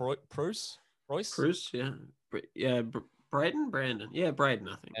Braden Bruce? Bruce, yeah. Brandon. Yeah, Braden,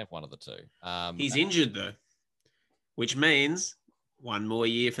 I think. Yeah, one of the two. He's injured though, which means one more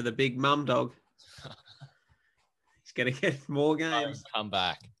year for the big mum dog. He's going to get more games. Come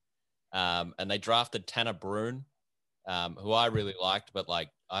back. And they drafted Tanner Bruhn, who I really liked, but like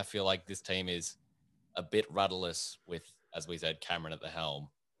I feel like this team is a bit rudderless with, as we said, Cameron at the helm.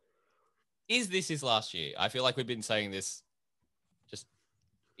 Is this his last year? I feel like we've been saying this. Just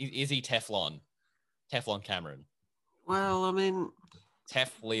is he Teflon Cameron? Well, I mean,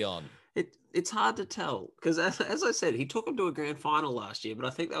 Leon. It's hard to tell because, as I said, he took him to a grand final last year, but I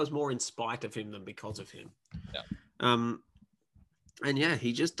think that was more in spite of him than because of him. Yeah. And yeah,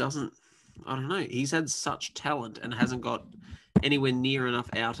 he just doesn't. I don't know. He's had such talent and hasn't got anywhere near enough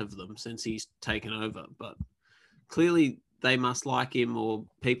out of them since he's taken over. But clearly, they must like him, or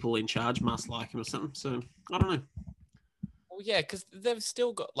people in charge must like him, or something. So I don't know. Well, yeah, because they've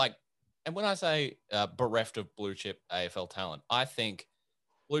still got like, and when I say bereft of blue chip AFL talent, I think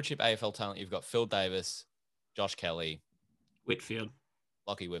blue chip AFL talent. You've got Phil Davis, Josh Kelly,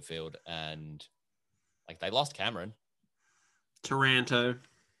 Lockie Whitfield, and like they lost Cameron. Taranto.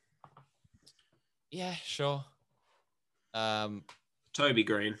 Yeah, sure. Toby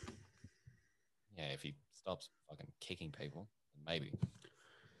Green. Yeah, if he stops fucking kicking people, maybe.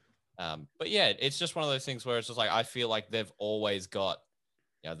 But yeah, it's just one of those things where it's just like I feel like they've always got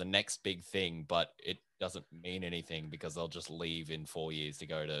the next big thing, but it doesn't mean anything because they'll just leave in 4 years to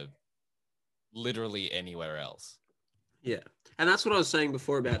go to literally anywhere else. Yeah. And that's what I was saying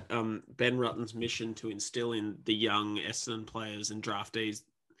before about Ben Rutten's mission to instill in the young Essendon players and draftees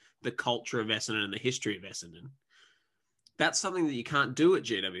the culture of Essendon and the history of Essendon. That's something that you can't do at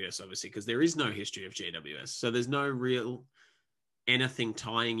GWS, obviously, because there is no history of GWS. So there's no real anything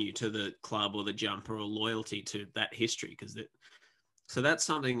tying you to the club or the jumper or loyalty to that history. So that's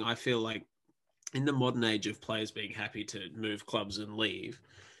something I feel like in the modern age of players being happy to move clubs and leave,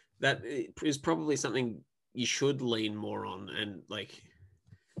 that is probably something you should lean more on. And like,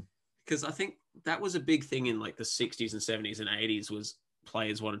 because I think that was a big thing in like the 60s and 70s and 80s was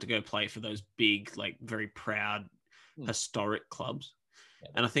players wanted to go play for those big, like very proud, historic clubs. Yeah.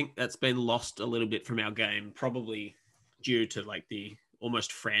 And I think that's been lost a little bit from our game, probably due to like the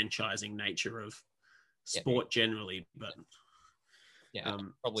almost franchising nature of sport generally. But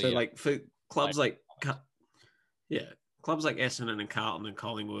probably so like for clubs clubs like Essendon and Carlton and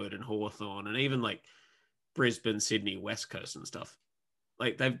Collingwood and Hawthorn and even like Brisbane, Sydney, West Coast and stuff,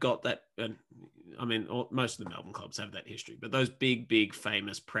 like they've got that. And I mean, most of the Melbourne clubs have that history, but those big,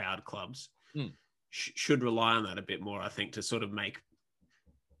 famous, proud clubs should rely on that a bit more, I think, to sort of make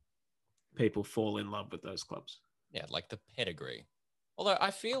people fall in love with those clubs. Yeah, like the pedigree. Although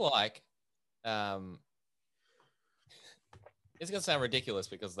I feel like it's going to sound ridiculous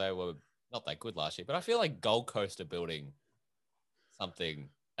because they were not that good last year, but I feel like Gold Coast are building something.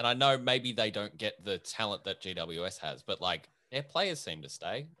 And I know maybe they don't get the talent that GWS has, but like their players seem to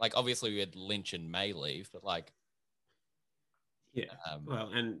stay. Like obviously we had Lynch and May leave, but like well,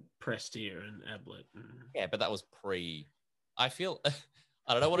 and Prestia and Ablett. Yeah, but that was I feel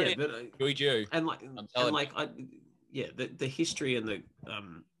I don't know what it is. But, you. And the history and the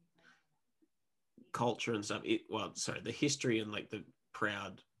culture and stuff. The history and like the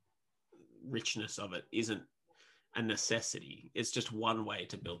proud richness of it isn't a necessity. It's just one way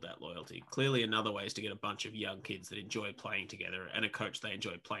to build that loyalty. Clearly, another way is to get a bunch of young kids that enjoy playing together and a coach they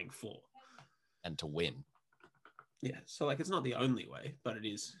enjoy playing for, and to win. Yeah, so like it's not the only way, but it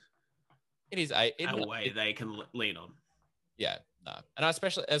is. It is a way they can lean on. Yeah, no, and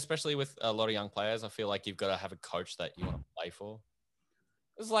especially with a lot of young players, I feel like you've got to have a coach that you want to play for.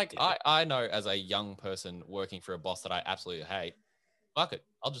 It's like I know as a young person working for a boss that I absolutely hate. Fuck it,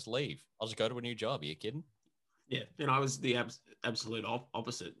 I'll just leave. I'll just go to a new job. Are you kidding? Yeah, and I was the absolute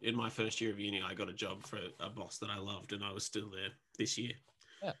opposite. In my first year of uni, I got a job for a boss that I loved, and I was still there this year.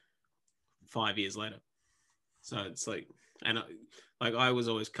 Yeah, 5 years later. So it's like, and I was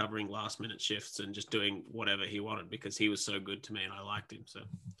always covering last minute shifts and just doing whatever he wanted because he was so good to me and I liked him. So,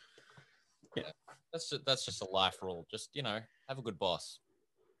 yeah, that's just a life rule. Just have a good boss.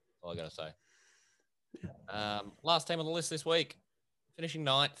 That's all I gotta say. Last team on the list this week, finishing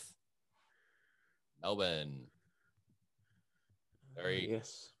 9th, Melbourne.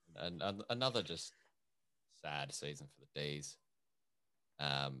 Another just sad season for the D's.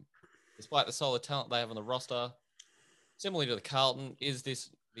 Despite the solid talent they have on the roster, similarly to the Carlton, is this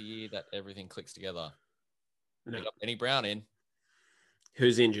the year that everything clicks together? No. We got Benny Brown in.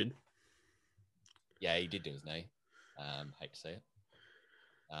 Who's injured? Yeah, he did do his knee. Hate to see it.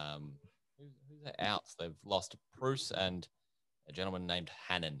 Who's their outs? They've lost Bruce and a gentleman named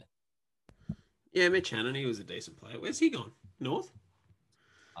Hannon. Yeah, Mitch Hannon, he was a decent player. Where's he gone? North?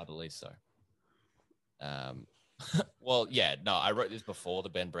 I believe so. Well, yeah, no, I wrote this before the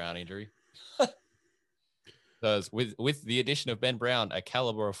Ben Brown injury. Because with the addition of Ben Brown, a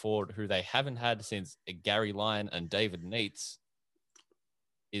caliber of forward who they haven't had since Gary Lyon and David Neitz,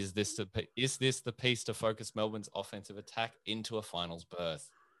 is this the piece to focus Melbourne's offensive attack into a finals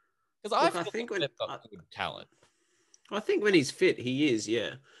berth? Because I think they've got good talent. I think when he's fit, he is,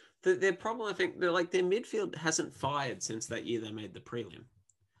 yeah. Their problem, I think, their midfield hasn't fired since that year they made the prelim.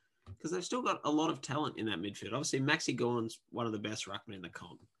 Because they've still got a lot of talent in that midfield. Obviously, Maxi Gorn's one of the best ruckmen in the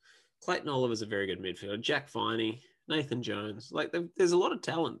comp. Clayton Oliver's a very good midfielder. Jack Viney, Nathan Jones. Like, there's a lot of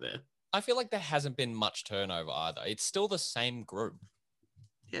talent there. I feel like there hasn't been much turnover either. It's still the same group.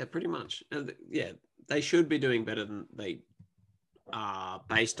 Yeah, pretty much. And yeah, they should be doing better than they are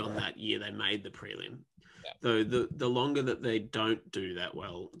based on that year they made the prelim. Yeah. Though the longer that they don't do that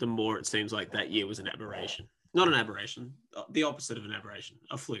well, the more it seems like that year was an aberration. Not an aberration, the opposite of an aberration,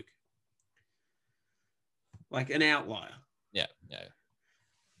 a fluke. Like an outlier. Yeah.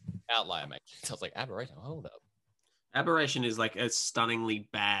 Outlier, mate. Sounds like aberration. Hold up. Aberration is like a stunningly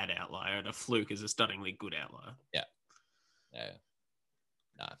bad outlier, and a fluke is a stunningly good outlier. Yeah.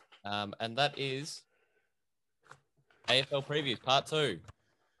 No. And that is AFL previews part 2.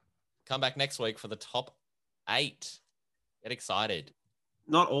 Come back next week for the top 8. Get excited.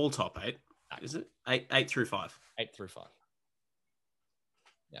 Not all top 8, No. is it? 8 through 5. 8 through 5.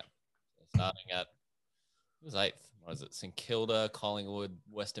 Yeah. So starting at, it was 8th. What is it? St Kilda, Collingwood,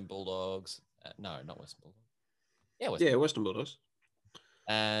 Western Bulldogs. No, not Western Bulldogs. Yeah, Western Bulldogs.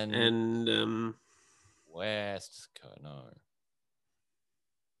 And West Coast. No.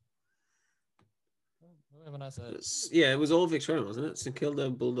 Who haven't I said? Yeah, it was all Victorian, wasn't it? St Kilda,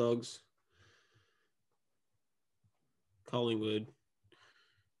 Bulldogs, Collingwood.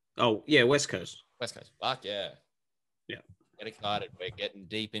 Oh, yeah, West Coast. West Coast. Fuck yeah. Yeah. Get excited. We're getting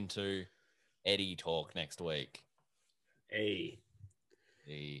deep into Eddie talk next week. Hey.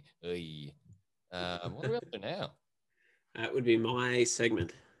 What are we up to now? That would be my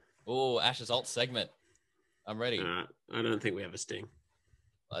segment. Oh, Ash's alt segment. I'm ready. I don't think we have a sting.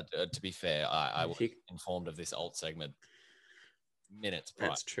 To be fair, I was informed of this alt segment minutes prior.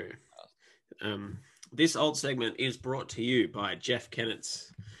 That's true. This alt segment is brought to you by Jeff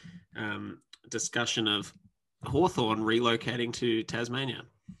Kennett's discussion of Hawthorn relocating to Tasmania.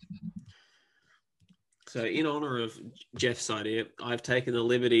 So in honor of Jeff's idea, I've taken the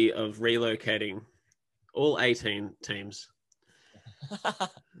liberty of relocating all 18 teams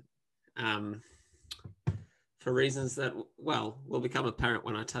for reasons that, well, will become apparent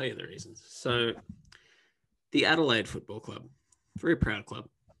when I tell you the reasons. So the Adelaide Football Club, very proud club,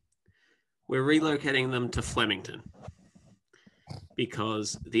 we're relocating them to Flemington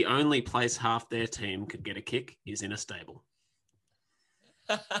because the only place half their team could get a kick is in a stable.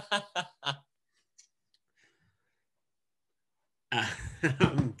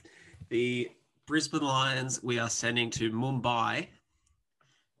 The Brisbane Lions we are sending to Mumbai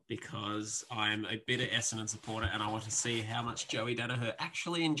because I'm a bitter Essendon supporter and I want to see how much Joey Danaher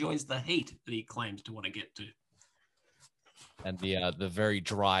actually enjoys the heat that he claims to want to get to. And the very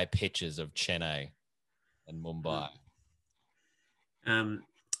dry pitches of Chennai and Mumbai.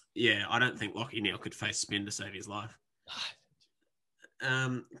 Yeah, I don't think Lachie Neale could face spin to save his life.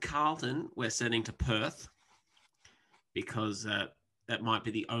 Carlton, we're sending to Perth because that might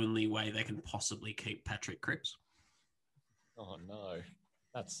be the only way they can possibly keep Patrick Cripps. Oh, no.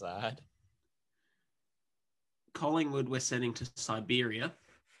 That's sad. Collingwood, we're sending to Siberia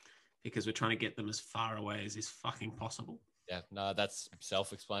because we're trying to get them as far away as is fucking possible. Yeah, no, that's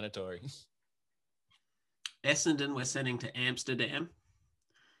self-explanatory. Essendon, we're sending to Amsterdam.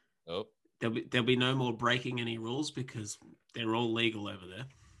 Oh. There'll be no more breaking any rules because they're all legal over there.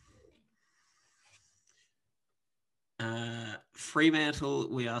 Fremantle,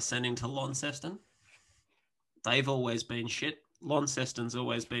 we are sending to Launceston. They've always been shit. Launceston's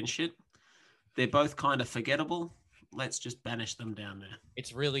always been shit. They're both kind of forgettable. Let's just banish them down there.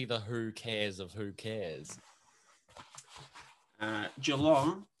 It's really the who cares of who cares.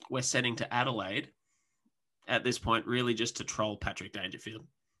 Geelong, we're sending to Adelaide. At this point, really just to troll Patrick Dangerfield.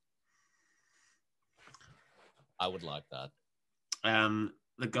 I would like that.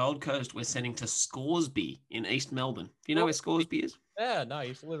 The Gold Coast, we're sending to Scoresby in East Melbourne. Do you know where Scoresby is? Yeah, no, I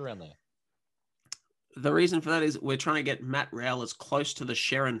used to live around there. The reason for that is we're trying to get Matt Rowell as close to the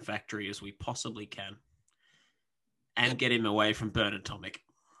Sherrin factory as we possibly can and get him away from Bernard Tomic.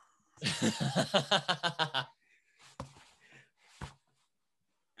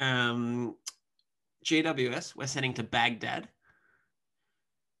 GWS, we're sending to Baghdad.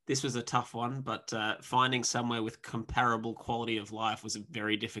 This was a tough one, but finding somewhere with comparable quality of life was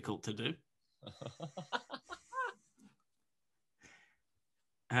very difficult to do.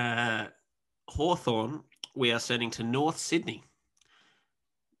 Hawthorn, we are sending to North Sydney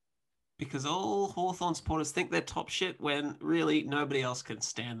because all Hawthorn supporters think they're top shit when really nobody else can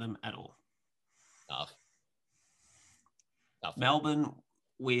stand them at all. Tough. Melbourne,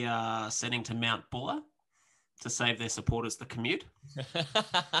 we are sending to Mount Buller to save their supporters the commute.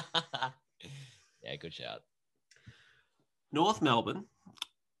 Yeah, good shout. North Melbourne,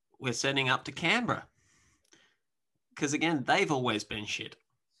 we're sending up to Canberra because, again, they've always been shit.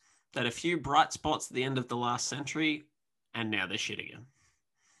 They had a few bright spots at the end of the last century, and now they're shit again.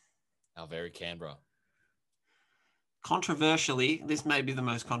 How very Canberra. Controversially, this may be the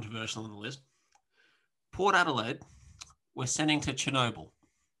most controversial on the list. Port Adelaide, we're sending to Chernobyl.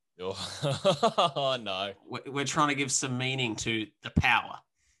 Oh, no. We're trying to give some meaning to the power.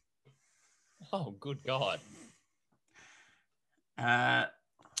 Oh, good God.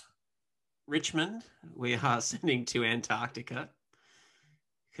 Richmond, we are sending to Antarctica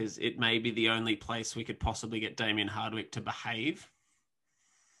because it may be the only place we could possibly get Damien Hardwick to behave.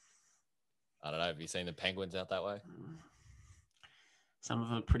 I don't know. Have you seen the penguins out that way? Some of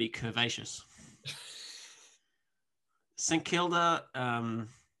them are pretty curvaceous. St Kilda,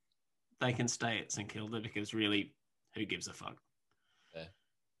 they can stay at St Kilda because really, who gives a fuck? Yeah.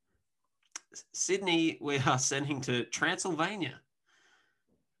 Sydney, we are sending to Transylvania.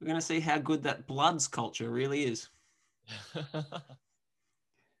 We're going to see how good that Bloods culture really is.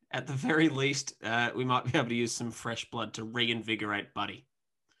 At the very least, we might be able to use some fresh blood to reinvigorate Buddy.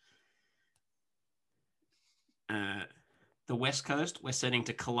 The West Coast, we're sending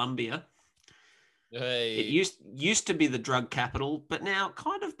to Colombia. Hey. It used to be the drug capital, but now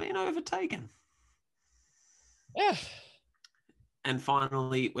kind of been overtaken. Yeah. And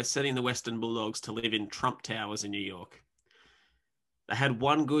finally, we're sending the Western Bulldogs to live in Trump Towers in New York. They had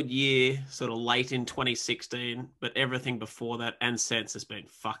one good year, sort of late in 2016, but everything before that and since has been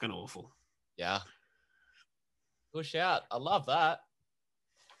fucking awful. Yeah. Good shout. I love that.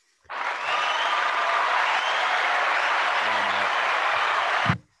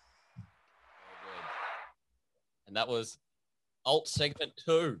 And that was alt segment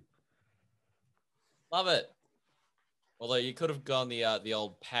 2. Love it. Although you could have gone the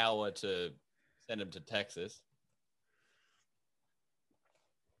old power to send him to Texas.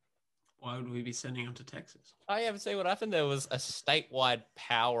 Why would we be sending him to Texas? Oh, yeah, but see what happened? There was a statewide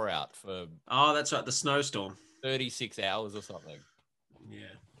power out for... Oh, that's right, the snowstorm. 36 hours or something.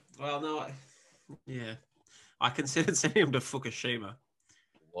 Yeah. Well, no, I considered sending him to Fukushima.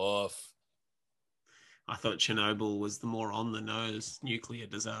 Woof. I thought Chernobyl was the more on-the-nose nuclear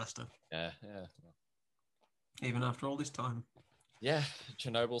disaster. Yeah. Even after all this time. Yeah,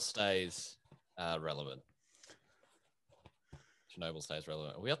 Chernobyl stays relevant. Chernobyl stays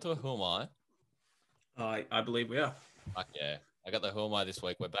relevant. Are we up to a Who Am I? I believe we are. Fuck yeah. I got the Who Am I this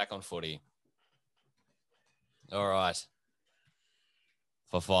week. We're back on footy. All right.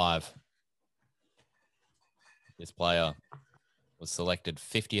 For 5. This player was selected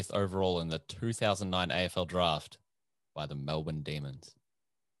 50th overall in the 2009 AFL draft by the Melbourne Demons.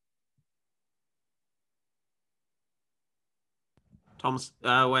 Thomas,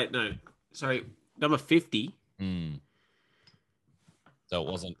 wait, no. Sorry, number 50. So it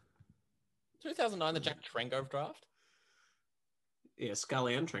wasn't 2009, the Jack Trengove draft? Yeah,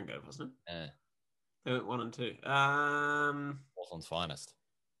 Scully and Trengove, wasn't it? Yeah. They went 1 and 2. Hawthorn's finest.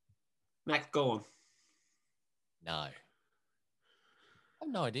 Max Gorn. No. I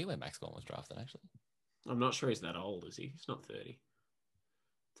have no idea where Max Gorn was drafted, actually. I'm not sure he's that old, is he? He's not 30.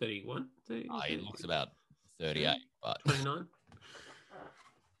 31? 30, He looks about 38, but 29.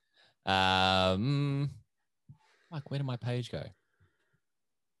 Mike, where did my page go?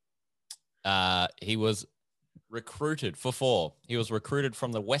 He was recruited for 4. He was recruited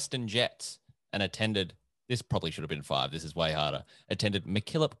from the Western Jets and attended, this probably should have been 5. This is way harder. Attended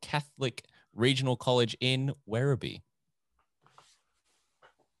MacKillop Catholic Regional College in Werribee.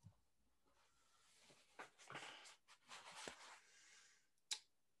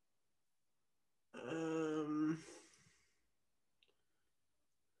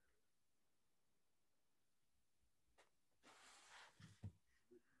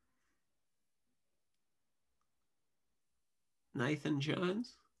 Nathan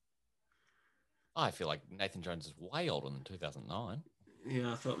Jones? I feel like Nathan Jones is way older than 2009.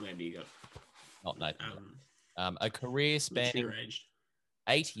 Yeah, I thought maybe you got... Not Nathan. A career spanning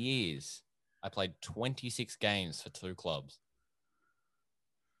 8 years. I played 26 games for 2 clubs.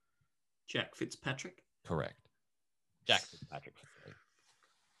 Jack Fitzpatrick? Correct. Jack Fitzpatrick for 3.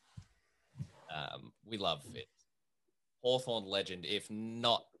 We love Fitz. Hawthorn legend, if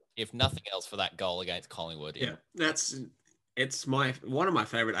nothing else, for that goal against Collingwood. Yeah, it's one of my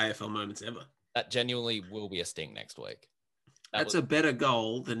favorite AFL moments ever. That genuinely will be a sting next week. That's a better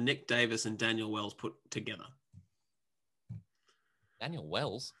goal than Nick Davis and Daniel Wells put together. Daniel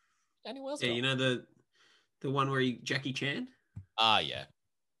Wells? Yeah, goal. You know the one where Jackie Chan? Yeah.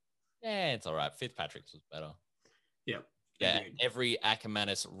 Yeah, it's all right. Fitzpatrick's was better. Yep. Yeah, every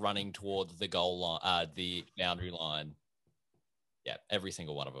Ackermanis running towards the goal line, the boundary line. Yeah, every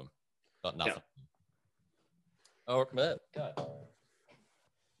single one of them. Got nothing. Yep. Oh, go.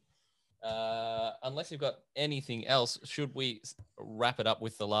 Unless you've got anything else, should we wrap it up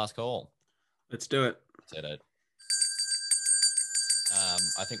with the last call? Let's do it. Said it.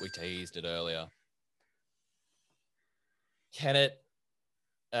 I think we teased it earlier. Kennett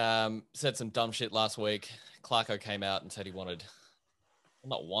said some dumb shit last week. Clarko came out and said he wanted, well,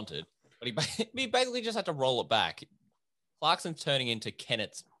 not wanted, but he basically just had to roll it back. Clarkson's turning into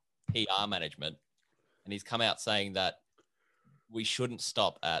Kennett's PR management, and he's come out saying that we shouldn't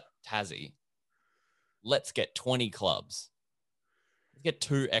stop at Tassie. Let's get 20 clubs. Let's get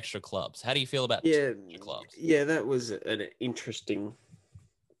 2 extra clubs. How do you feel about 2 extra clubs? Yeah, that was an interesting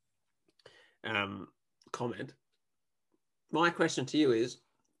comment. My question to you is,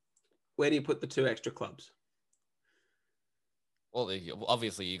 where do you put the 2 extra clubs? Well,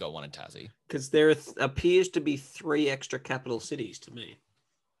 obviously you got one in Tassie. Because there appears to be 3 extra capital cities to me.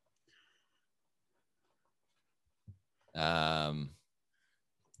 Darwin,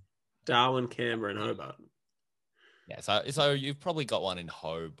 Canberra, and Hobart. Yeah, so you've probably got one in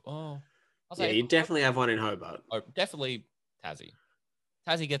Hobart. Oh, Yeah, you definitely have one in Hobart. Oh, definitely Tassie.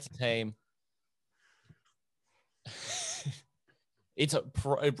 Tassie gets a team. It's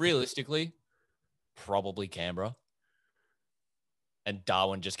realistically probably Canberra, and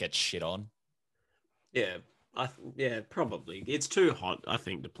Darwin just gets shit on. Yeah, probably. It's too hot, I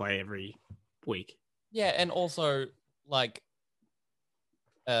think, to play every week. Yeah, and also like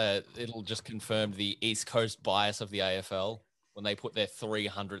it'll just confirm the East Coast bias of the AFL when they put their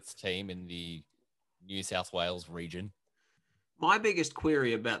 300th team in the New South Wales region. My biggest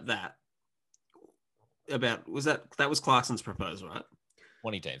query about that was Clarkson's proposal, right?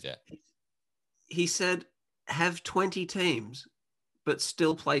 20 teams, yeah. He said have 20 teams, but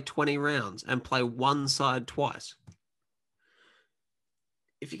still play 20 rounds and play one side twice.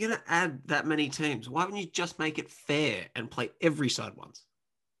 If you're going to add that many teams, why wouldn't you just make it fair and play every side once?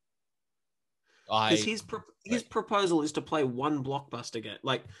 Because his proposal is to play one blockbuster game,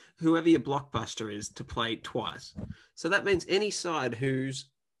 like whoever your blockbuster is, to play twice. So that means any side whose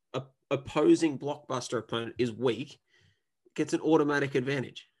opposing blockbuster opponent is weak gets an automatic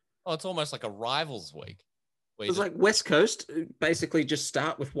advantage. Oh, it's almost like a rivals week. It's like West Coast basically just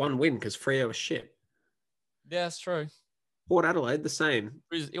start with one win because Freo is shit. Yeah, that's true. Port Adelaide, the same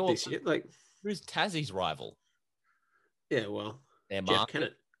this year. Like, who's Tassie's rival? Yeah, well, Jeff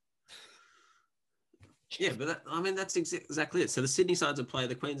Kennett. Yeah, but that's exactly it. So the Sydney sides would play,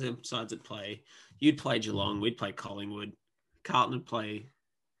 the Queensland sides would play. You'd play Geelong, we'd play Collingwood. Carlton would play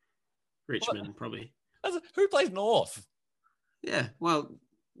Richmond, probably. Who plays North? Yeah, well,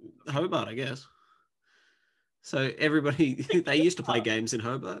 Hobart, I guess. So everybody, they used to play games in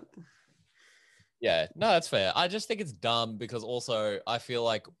Hobart. Yeah, no, that's fair. I just think it's dumb because also I feel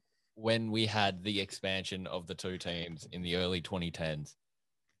like when we had the expansion of the 2 teams in the early 2010s,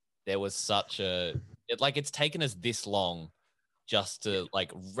 there was it's taken us this long just to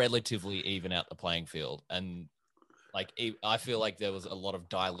like relatively even out the playing field. And like, I feel like there was a lot of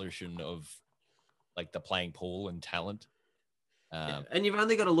dilution of like the playing pool and talent. And you've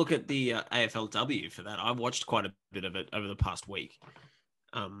only got to look at the AFLW for that. I've watched quite a bit of it over the past week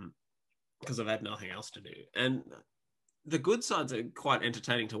because I've had nothing else to do. And the good sides are quite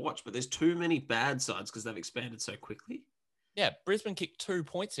entertaining to watch, but there's too many bad sides because they've expanded so quickly. Yeah, Brisbane kicked 2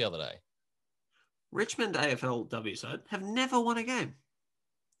 points the other day. Richmond AFLW side have never won a game.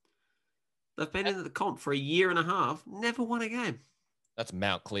 They've been in the comp for a year and a half, never won a game. That's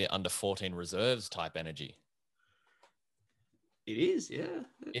Mount Clear under 14 reserves type energy. It is, yeah.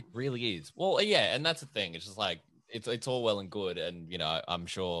 It really is. Well, yeah, and that's the thing. It's just like it's all well and good, and I'm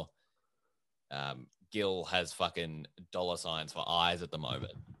sure Gil has fucking dollar signs for eyes at the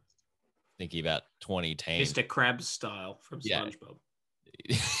moment. Thinking about 2010. Mr. Krabs style from SpongeBob.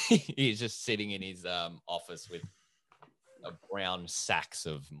 Yeah. He's just sitting in his office with a brown sacks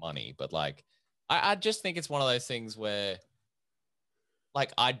of money. But like, I just think it's one of those things where,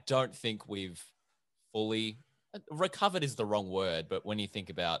 like, I don't think we've fully recovered is the wrong word. But when you think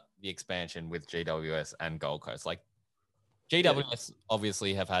about the expansion with GWS and Gold Coast, like GWS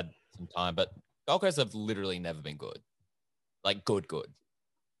obviously have had some time, but Gold Coast have literally never been good. Like good.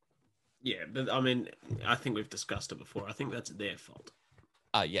 Yeah, but I mean, I think we've discussed it before. I think that's their fault.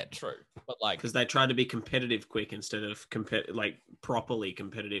 Yeah, true. But like, because they tried to be competitive quick instead of properly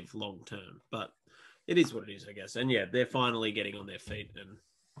competitive long term. But it is what it is, I guess. And yeah, they're finally getting on their feet. And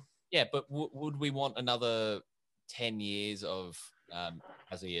yeah, but would we want another 10 years of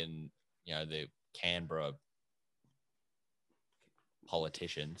Tassie and the Canberra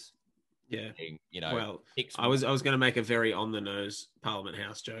politicians? Yeah, being, well, I was going to make a very on the nose Parliament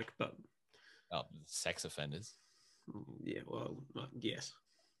House joke, but sex offenders. Yeah, well, yes.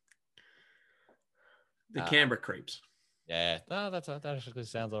 The Canberra creeps. Yeah, no, that actually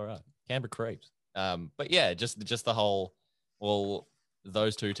sounds all right. Canberra creeps. But yeah, just the whole. Well,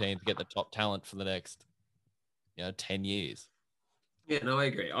 those 2 teams get the top talent for the next, 10 years. Yeah, no, I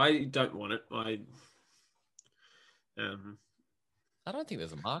agree. I don't want it. I don't think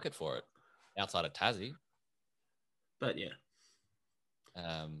there's a market for it outside of Tassie. But yeah.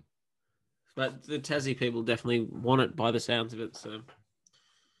 But the Tassie people definitely want it by the sounds of it. So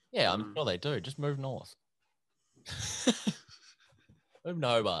yeah, I'm sure they do. Just move north. Move to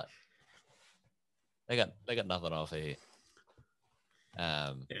Hobart. They got nothing off here.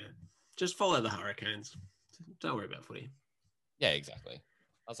 Yeah, just follow the Hurricanes. Don't worry about footy. Yeah, exactly.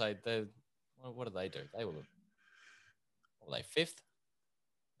 I'll say what do? They were Were they fifth?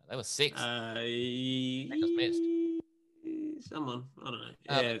 No, they were sixth. Missed. Someone, I don't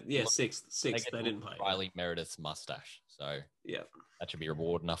know. Yeah, sixth. They didn't play. Riley Meredith's mustache, so yeah, that should be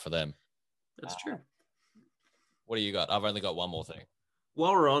reward enough for them. That's true. What do you got? I've only got one more thing.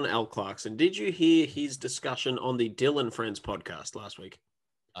 While we're on Al Clarkson, did you hear his discussion on the Dylan Friends podcast last week?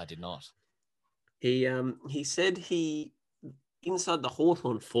 I did not. He said he inside the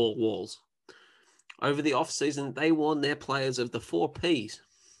Hawthorn four walls over the off season they warned their players of the 4 Ps.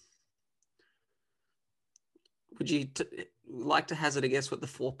 Would you like to hazard a guess what the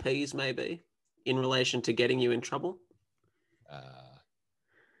 4 Ps may be in relation to getting you in trouble? I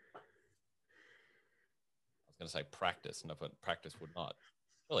was going to say practice, no, but practice would not.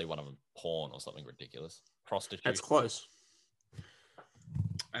 Really, one of them porn or something ridiculous. Prostitution. That's close.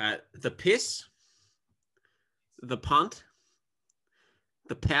 The piss, the punt,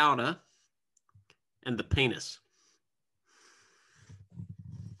 the powder, and the penis.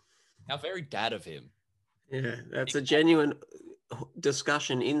 How very dad of him. Yeah, that's a genuine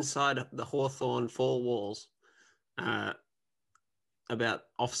discussion inside the Hawthorn four walls about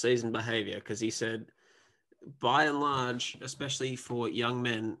off-season behaviour, because he said, by and large, especially for young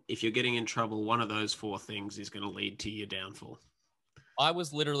men, if you're getting in trouble, one of those 4 things is going to lead to your downfall. I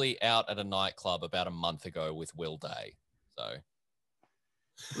was literally out at a nightclub about a month ago with Will Day. So,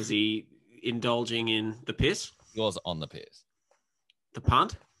 was he indulging in the piss? He was on the piss. The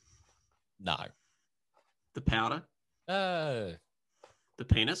punt? No. The powder? The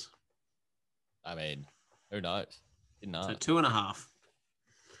penis? I mean, who knows? Didn't know. So 2.5.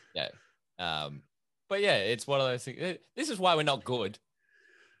 Yeah. But yeah, it's one of those things. This is why we're not good.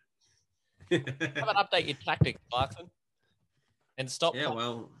 How about update your tactics, Clarkson? And stop. Yeah,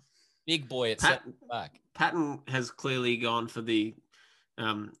 well, big boy at second back. Patton has clearly gone for the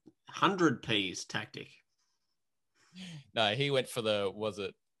 100 Ps tactic. No, he went for the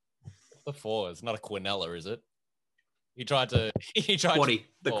 4? It's not a Quinella, is it? He tried quaddie.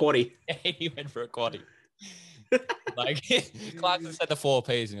 The quaddie. He went for a quaddie. Like Clarkson said the 4 Ps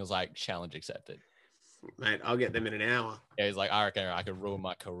and he was like, challenge accepted. Mate, I'll get them in an hour. Yeah, he's like, I reckon I could ruin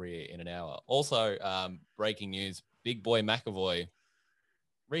my career in an hour. Also, breaking news, big boy McAvoy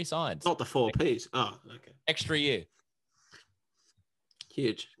re-signs. Not the 4 Ps. Oh, okay. Extra year.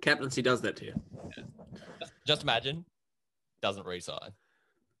 Huge. Captaincy does that to you. Yeah. Just imagine, doesn't re-sign.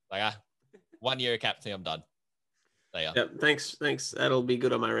 Like, 1 year of captaincy, I'm done. There you are. Yep, thanks. That'll be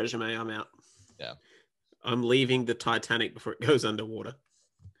good on my resume. I'm out. Yeah. I'm leaving the Titanic before it goes underwater.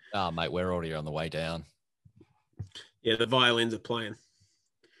 Oh, mate, we're already on the way down. Yeah, the violins are playing.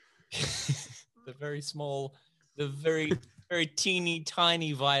 The very small, the very, very teeny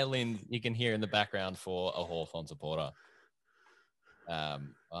tiny violin you can hear in the background for a Hawthorn supporter.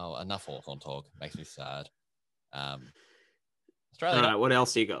 Well, enough Hawthorn talk. Makes me sad. Australia. All right, what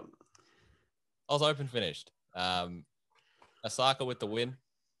else you got? I was open finished. Osaka with the win.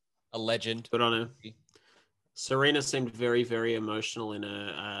 A legend. Good on her. Serena seemed very, very emotional in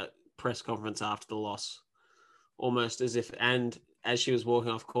a press conference after the loss. Almost as if, and as she was walking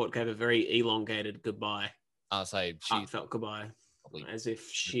off court, gave a very elongated goodbye. I'll say heartfelt goodbye. As if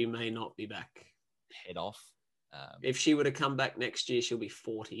she may not be back. Head off. If she were to come back next year, she'll be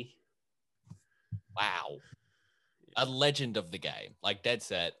 40. Wow. A legend of the game. Like dead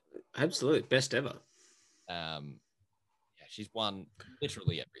set. Absolutely. Best ever. Yeah, she's won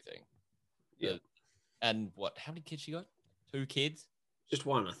literally everything. Yeah. And what? How many kids she got? 2 kids? Just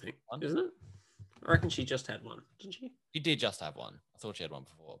one, I think. One? Isn't it? I reckon she just had one, didn't she? She did just have one. I thought she had one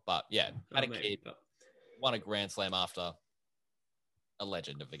before. But yeah, had a kid. Won a Grand Slam after. A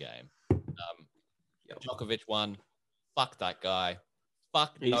legend of the game. Djokovic won. Fuck that guy.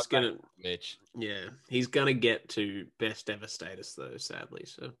 Fuck Djokovic. Yeah, he's gonna get to best ever status though, sadly.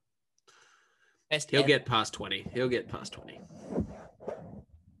 So he'll get past 20. He'll get past 20.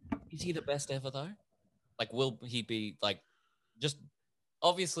 Is he the best ever though? Like, will he be like, just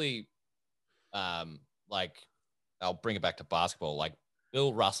obviously, like, I'll bring it back to basketball. Like,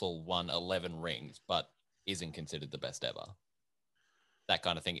 Bill Russell won 11 rings, but isn't considered the best ever. That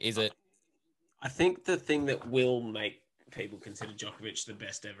kind of thing. Is it? I think the thing that will make people consider Djokovic the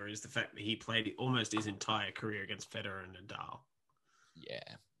best ever is the fact that he played almost his entire career against Federer and Nadal.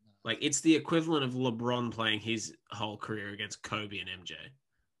 Yeah. Like, it's the equivalent of LeBron playing his whole career against Kobe and MJ.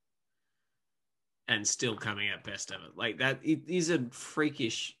 And still coming out best ever. Like, that it is a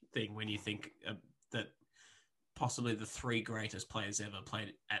freakish thing when you think that possibly the 3 greatest players ever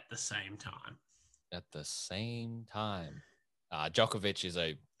played at the same time. At the same time. Djokovic is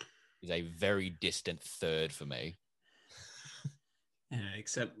a very distant third for me. Yeah,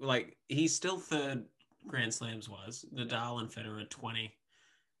 except, like, he's still third Grand Slams wise. Nadal and Federer are 20,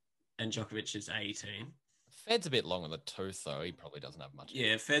 and Djokovic is 18. Fed's a bit long on the tooth, though. He probably doesn't have much.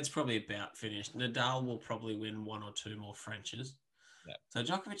 Yeah, Fed's probably about finished. Nadal will probably win 1 or 2 more Frenches. Yeah. So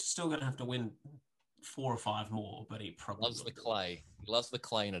Djokovic is still going to have to win 4 or 5 more, but he probably Loves the clay. He loves the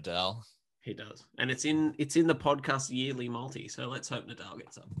clay, Nadal. He does, and it's in the podcast yearly multi. So let's hope Nadal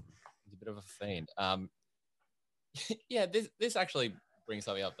gets up. He's a bit of a fiend. Yeah, this actually brings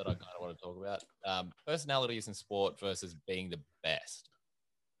something up that I kind of want to talk about. Personalities in sport versus being the best.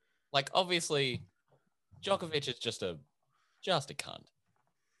 Like, obviously, Djokovic is just a cunt.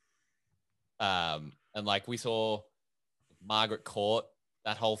 And like we saw Margaret Court,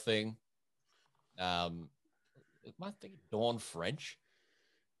 that whole thing. I think Dawn French.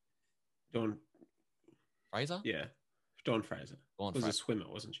 Dawn Fraser? Yeah. Dawn Fraser. Dawn was Fraser. a swimmer,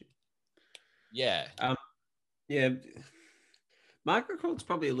 wasn't she? Yeah. Yeah. Margaret Court's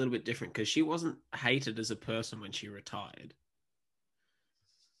probably a little bit different because she wasn't hated as a person when she retired.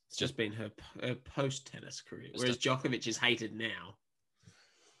 It's just been her post-tennis career. Whereas Djokovic is hated now.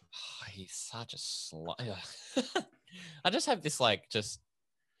 Oh, he's such a slut. I just have this just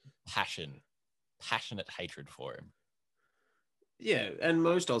passionate hatred for him. Yeah, and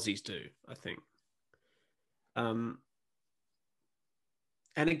most Aussies do, I think. And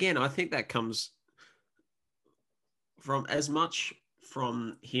again, I think that comes from as much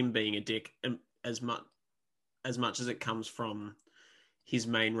from him being a dick, and as much as it comes from his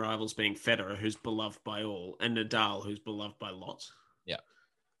main rivals being Federer, who's beloved by all, and Nadal, who's beloved by lots. Yeah.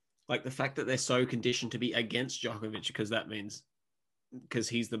 Like the fact that they're so conditioned to be against Djokovic because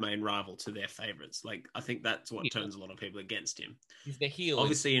he's the main rival to their favorites. Like, I think that's what turns a lot of people against him. He's the heel.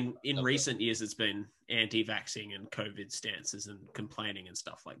 Obviously, in recent years, it's been anti-vaxxing and COVID stances and complaining and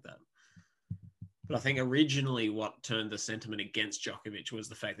stuff like that. But I think originally what turned the sentiment against Djokovic was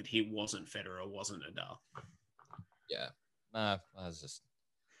the fact that he wasn't Federer, wasn't Nadal. Yeah. Nah, I was just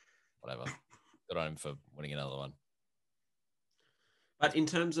whatever. Good on him for winning another one. But in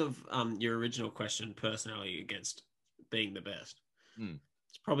terms of your original question, personality against being the best,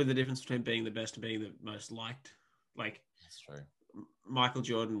 it's probably the difference between being the best and being the most liked. Like, that's true. Michael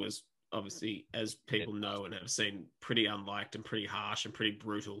Jordan was obviously, as people know and have seen, pretty unliked and pretty harsh and pretty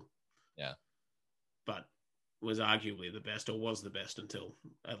brutal. Yeah. But was arguably the best, or was the best, until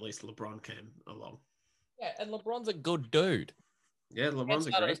at least LeBron came along. Yeah, and LeBron's a good dude. Yeah, LeBron's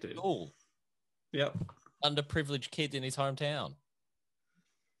a great dude. Cool. Yep. Underprivileged kid in his hometown.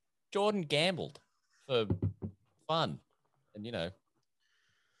 Jordan gambled for fun. And,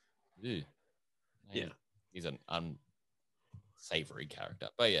 he's an unsavory character.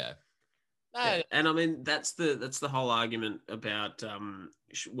 But yeah. And I mean, that's the whole argument about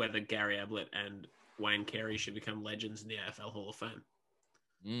whether Gary Ablett and Wayne Carey should become legends in the AFL Hall of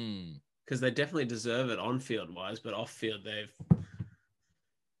Fame. Because they definitely deserve it on field wise, but off field they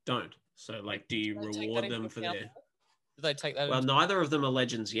don't. So, like, do you reward them for their? Do they take that? Well, neither of them are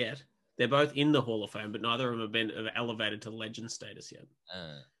legends yet. They're both in the Hall of Fame, but neither of them have elevated to legend status yet.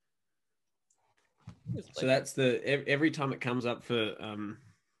 So that's every time it comes up for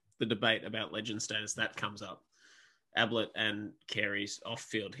the debate about legend status, that comes up. Ablett and Carey's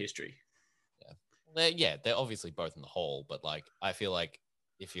off-field history. Yeah, they're obviously both in the Hall, but like, I feel like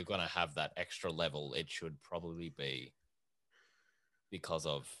if you're going to have that extra level, it should probably be because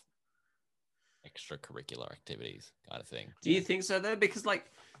of extracurricular activities kind of thing. Do you think so, though? Because,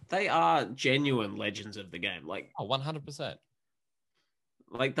 like, they are genuine legends of the game. Like, 100%.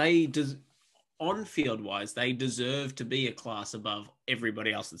 Like, on field wise, they deserve to be a class above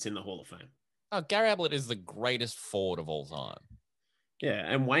everybody else that's in the Hall of Fame. Oh, Gary Ablett is the greatest forward of all time. Yeah,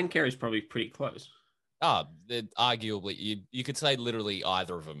 and Wayne Carey's probably pretty close. Arguably, you could say literally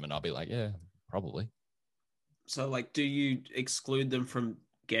either of them, and I'll be like, yeah, probably. So, like, do you exclude them from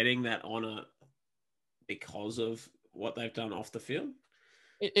getting that honor because of what they've done off the field?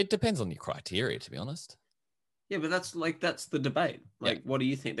 It depends on your criteria, to be honest. Yeah, but that's the debate. Like, what do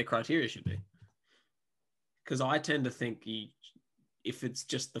you think the criteria should be? Because I tend to think if it's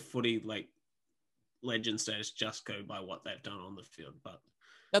just the footy, like, legend status, just go by what they've done on the field. But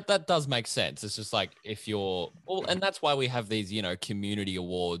that does make sense. It's just like if you're, well, and that's why we have these, community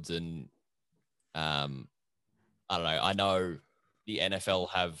awards and, I don't know. I know the NFL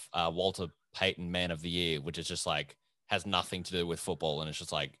have Walter Payton Man of the Year, which is just like has nothing to do with football, and it's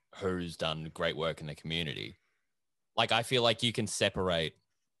just like who's done great work in the community. Like, I feel like you can separate,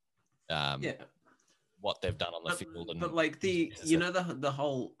 what they've done on the field, but like the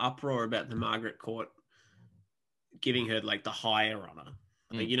whole uproar about the Margaret Court giving her like the higher honor.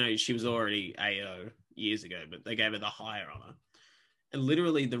 Like, she was already AO years ago, but they gave her the higher honor. And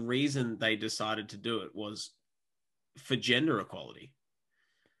literally the reason they decided to do it was for gender equality.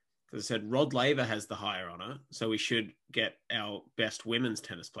 Because it said Rod Laver has the higher honor, so we should get our best women's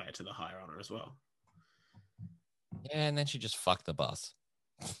tennis player to the higher honor as well. Yeah, and then she just fucked the bus.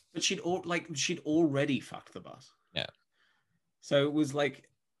 But she'd already fucked the bus. Yeah. So it was like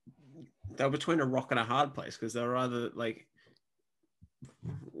they were between a rock and a hard place, because they were either like,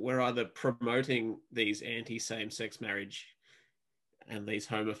 we're either promoting these anti-same-sex marriage and these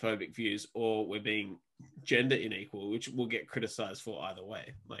homophobic views, or we're being gender unequal, which will get criticized for either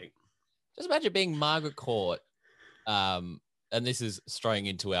way. Like, just imagine being Margaret Court, and this is straying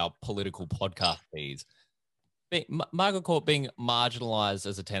into our political podcast feeds. Margaret Court being marginalized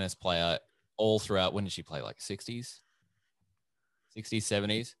as a tennis player all throughout. When did she play? Like 60s,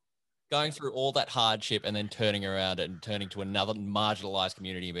 70s, going through all that hardship and then turning around and turning to another marginalized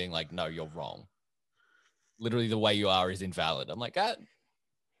community and being like, no, you're wrong. Literally the way you are is invalid. I'm like, I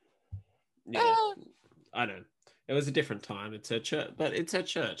know. It was a different time. It's her church, but it's her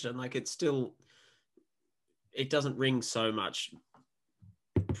church. And like, it's still, it doesn't ring so much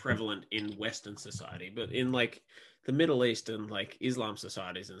prevalent in Western society, but in like the Middle East and like Islam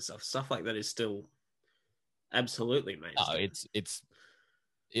societies and stuff like that is still absolutely mainstream. No, it's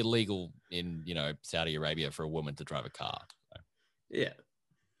illegal in, Saudi Arabia for a woman to drive a car. So. Yeah.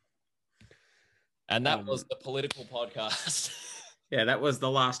 And that was the political podcast. Yeah, that was the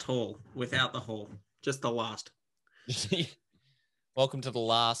last haul without the haul. Just the last. Welcome to the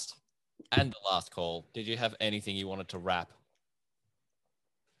last and the last call. Did you have anything you wanted to wrap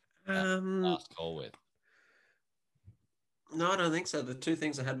last call with? No, I don't think so. The two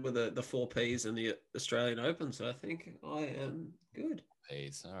things I had were the 4 Ps and the Australian Open, so I think I am good.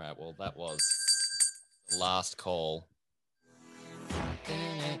 Ps. All right. Well, that was the last call.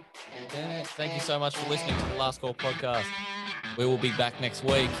 Thank you so much for listening to the Last Call podcast. We will be back next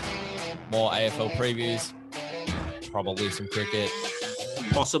week. More AFL previews. Probably some cricket.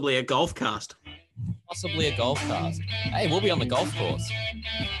 Possibly a golf cast. Hey, we'll be on the golf course.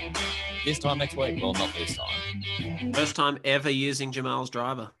 This time next week. Well, not this time. First time ever using Jamaal's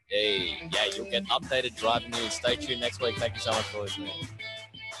driver. Yeah, you'll get updated driving news. Stay tuned next week. Thank you so much for listening.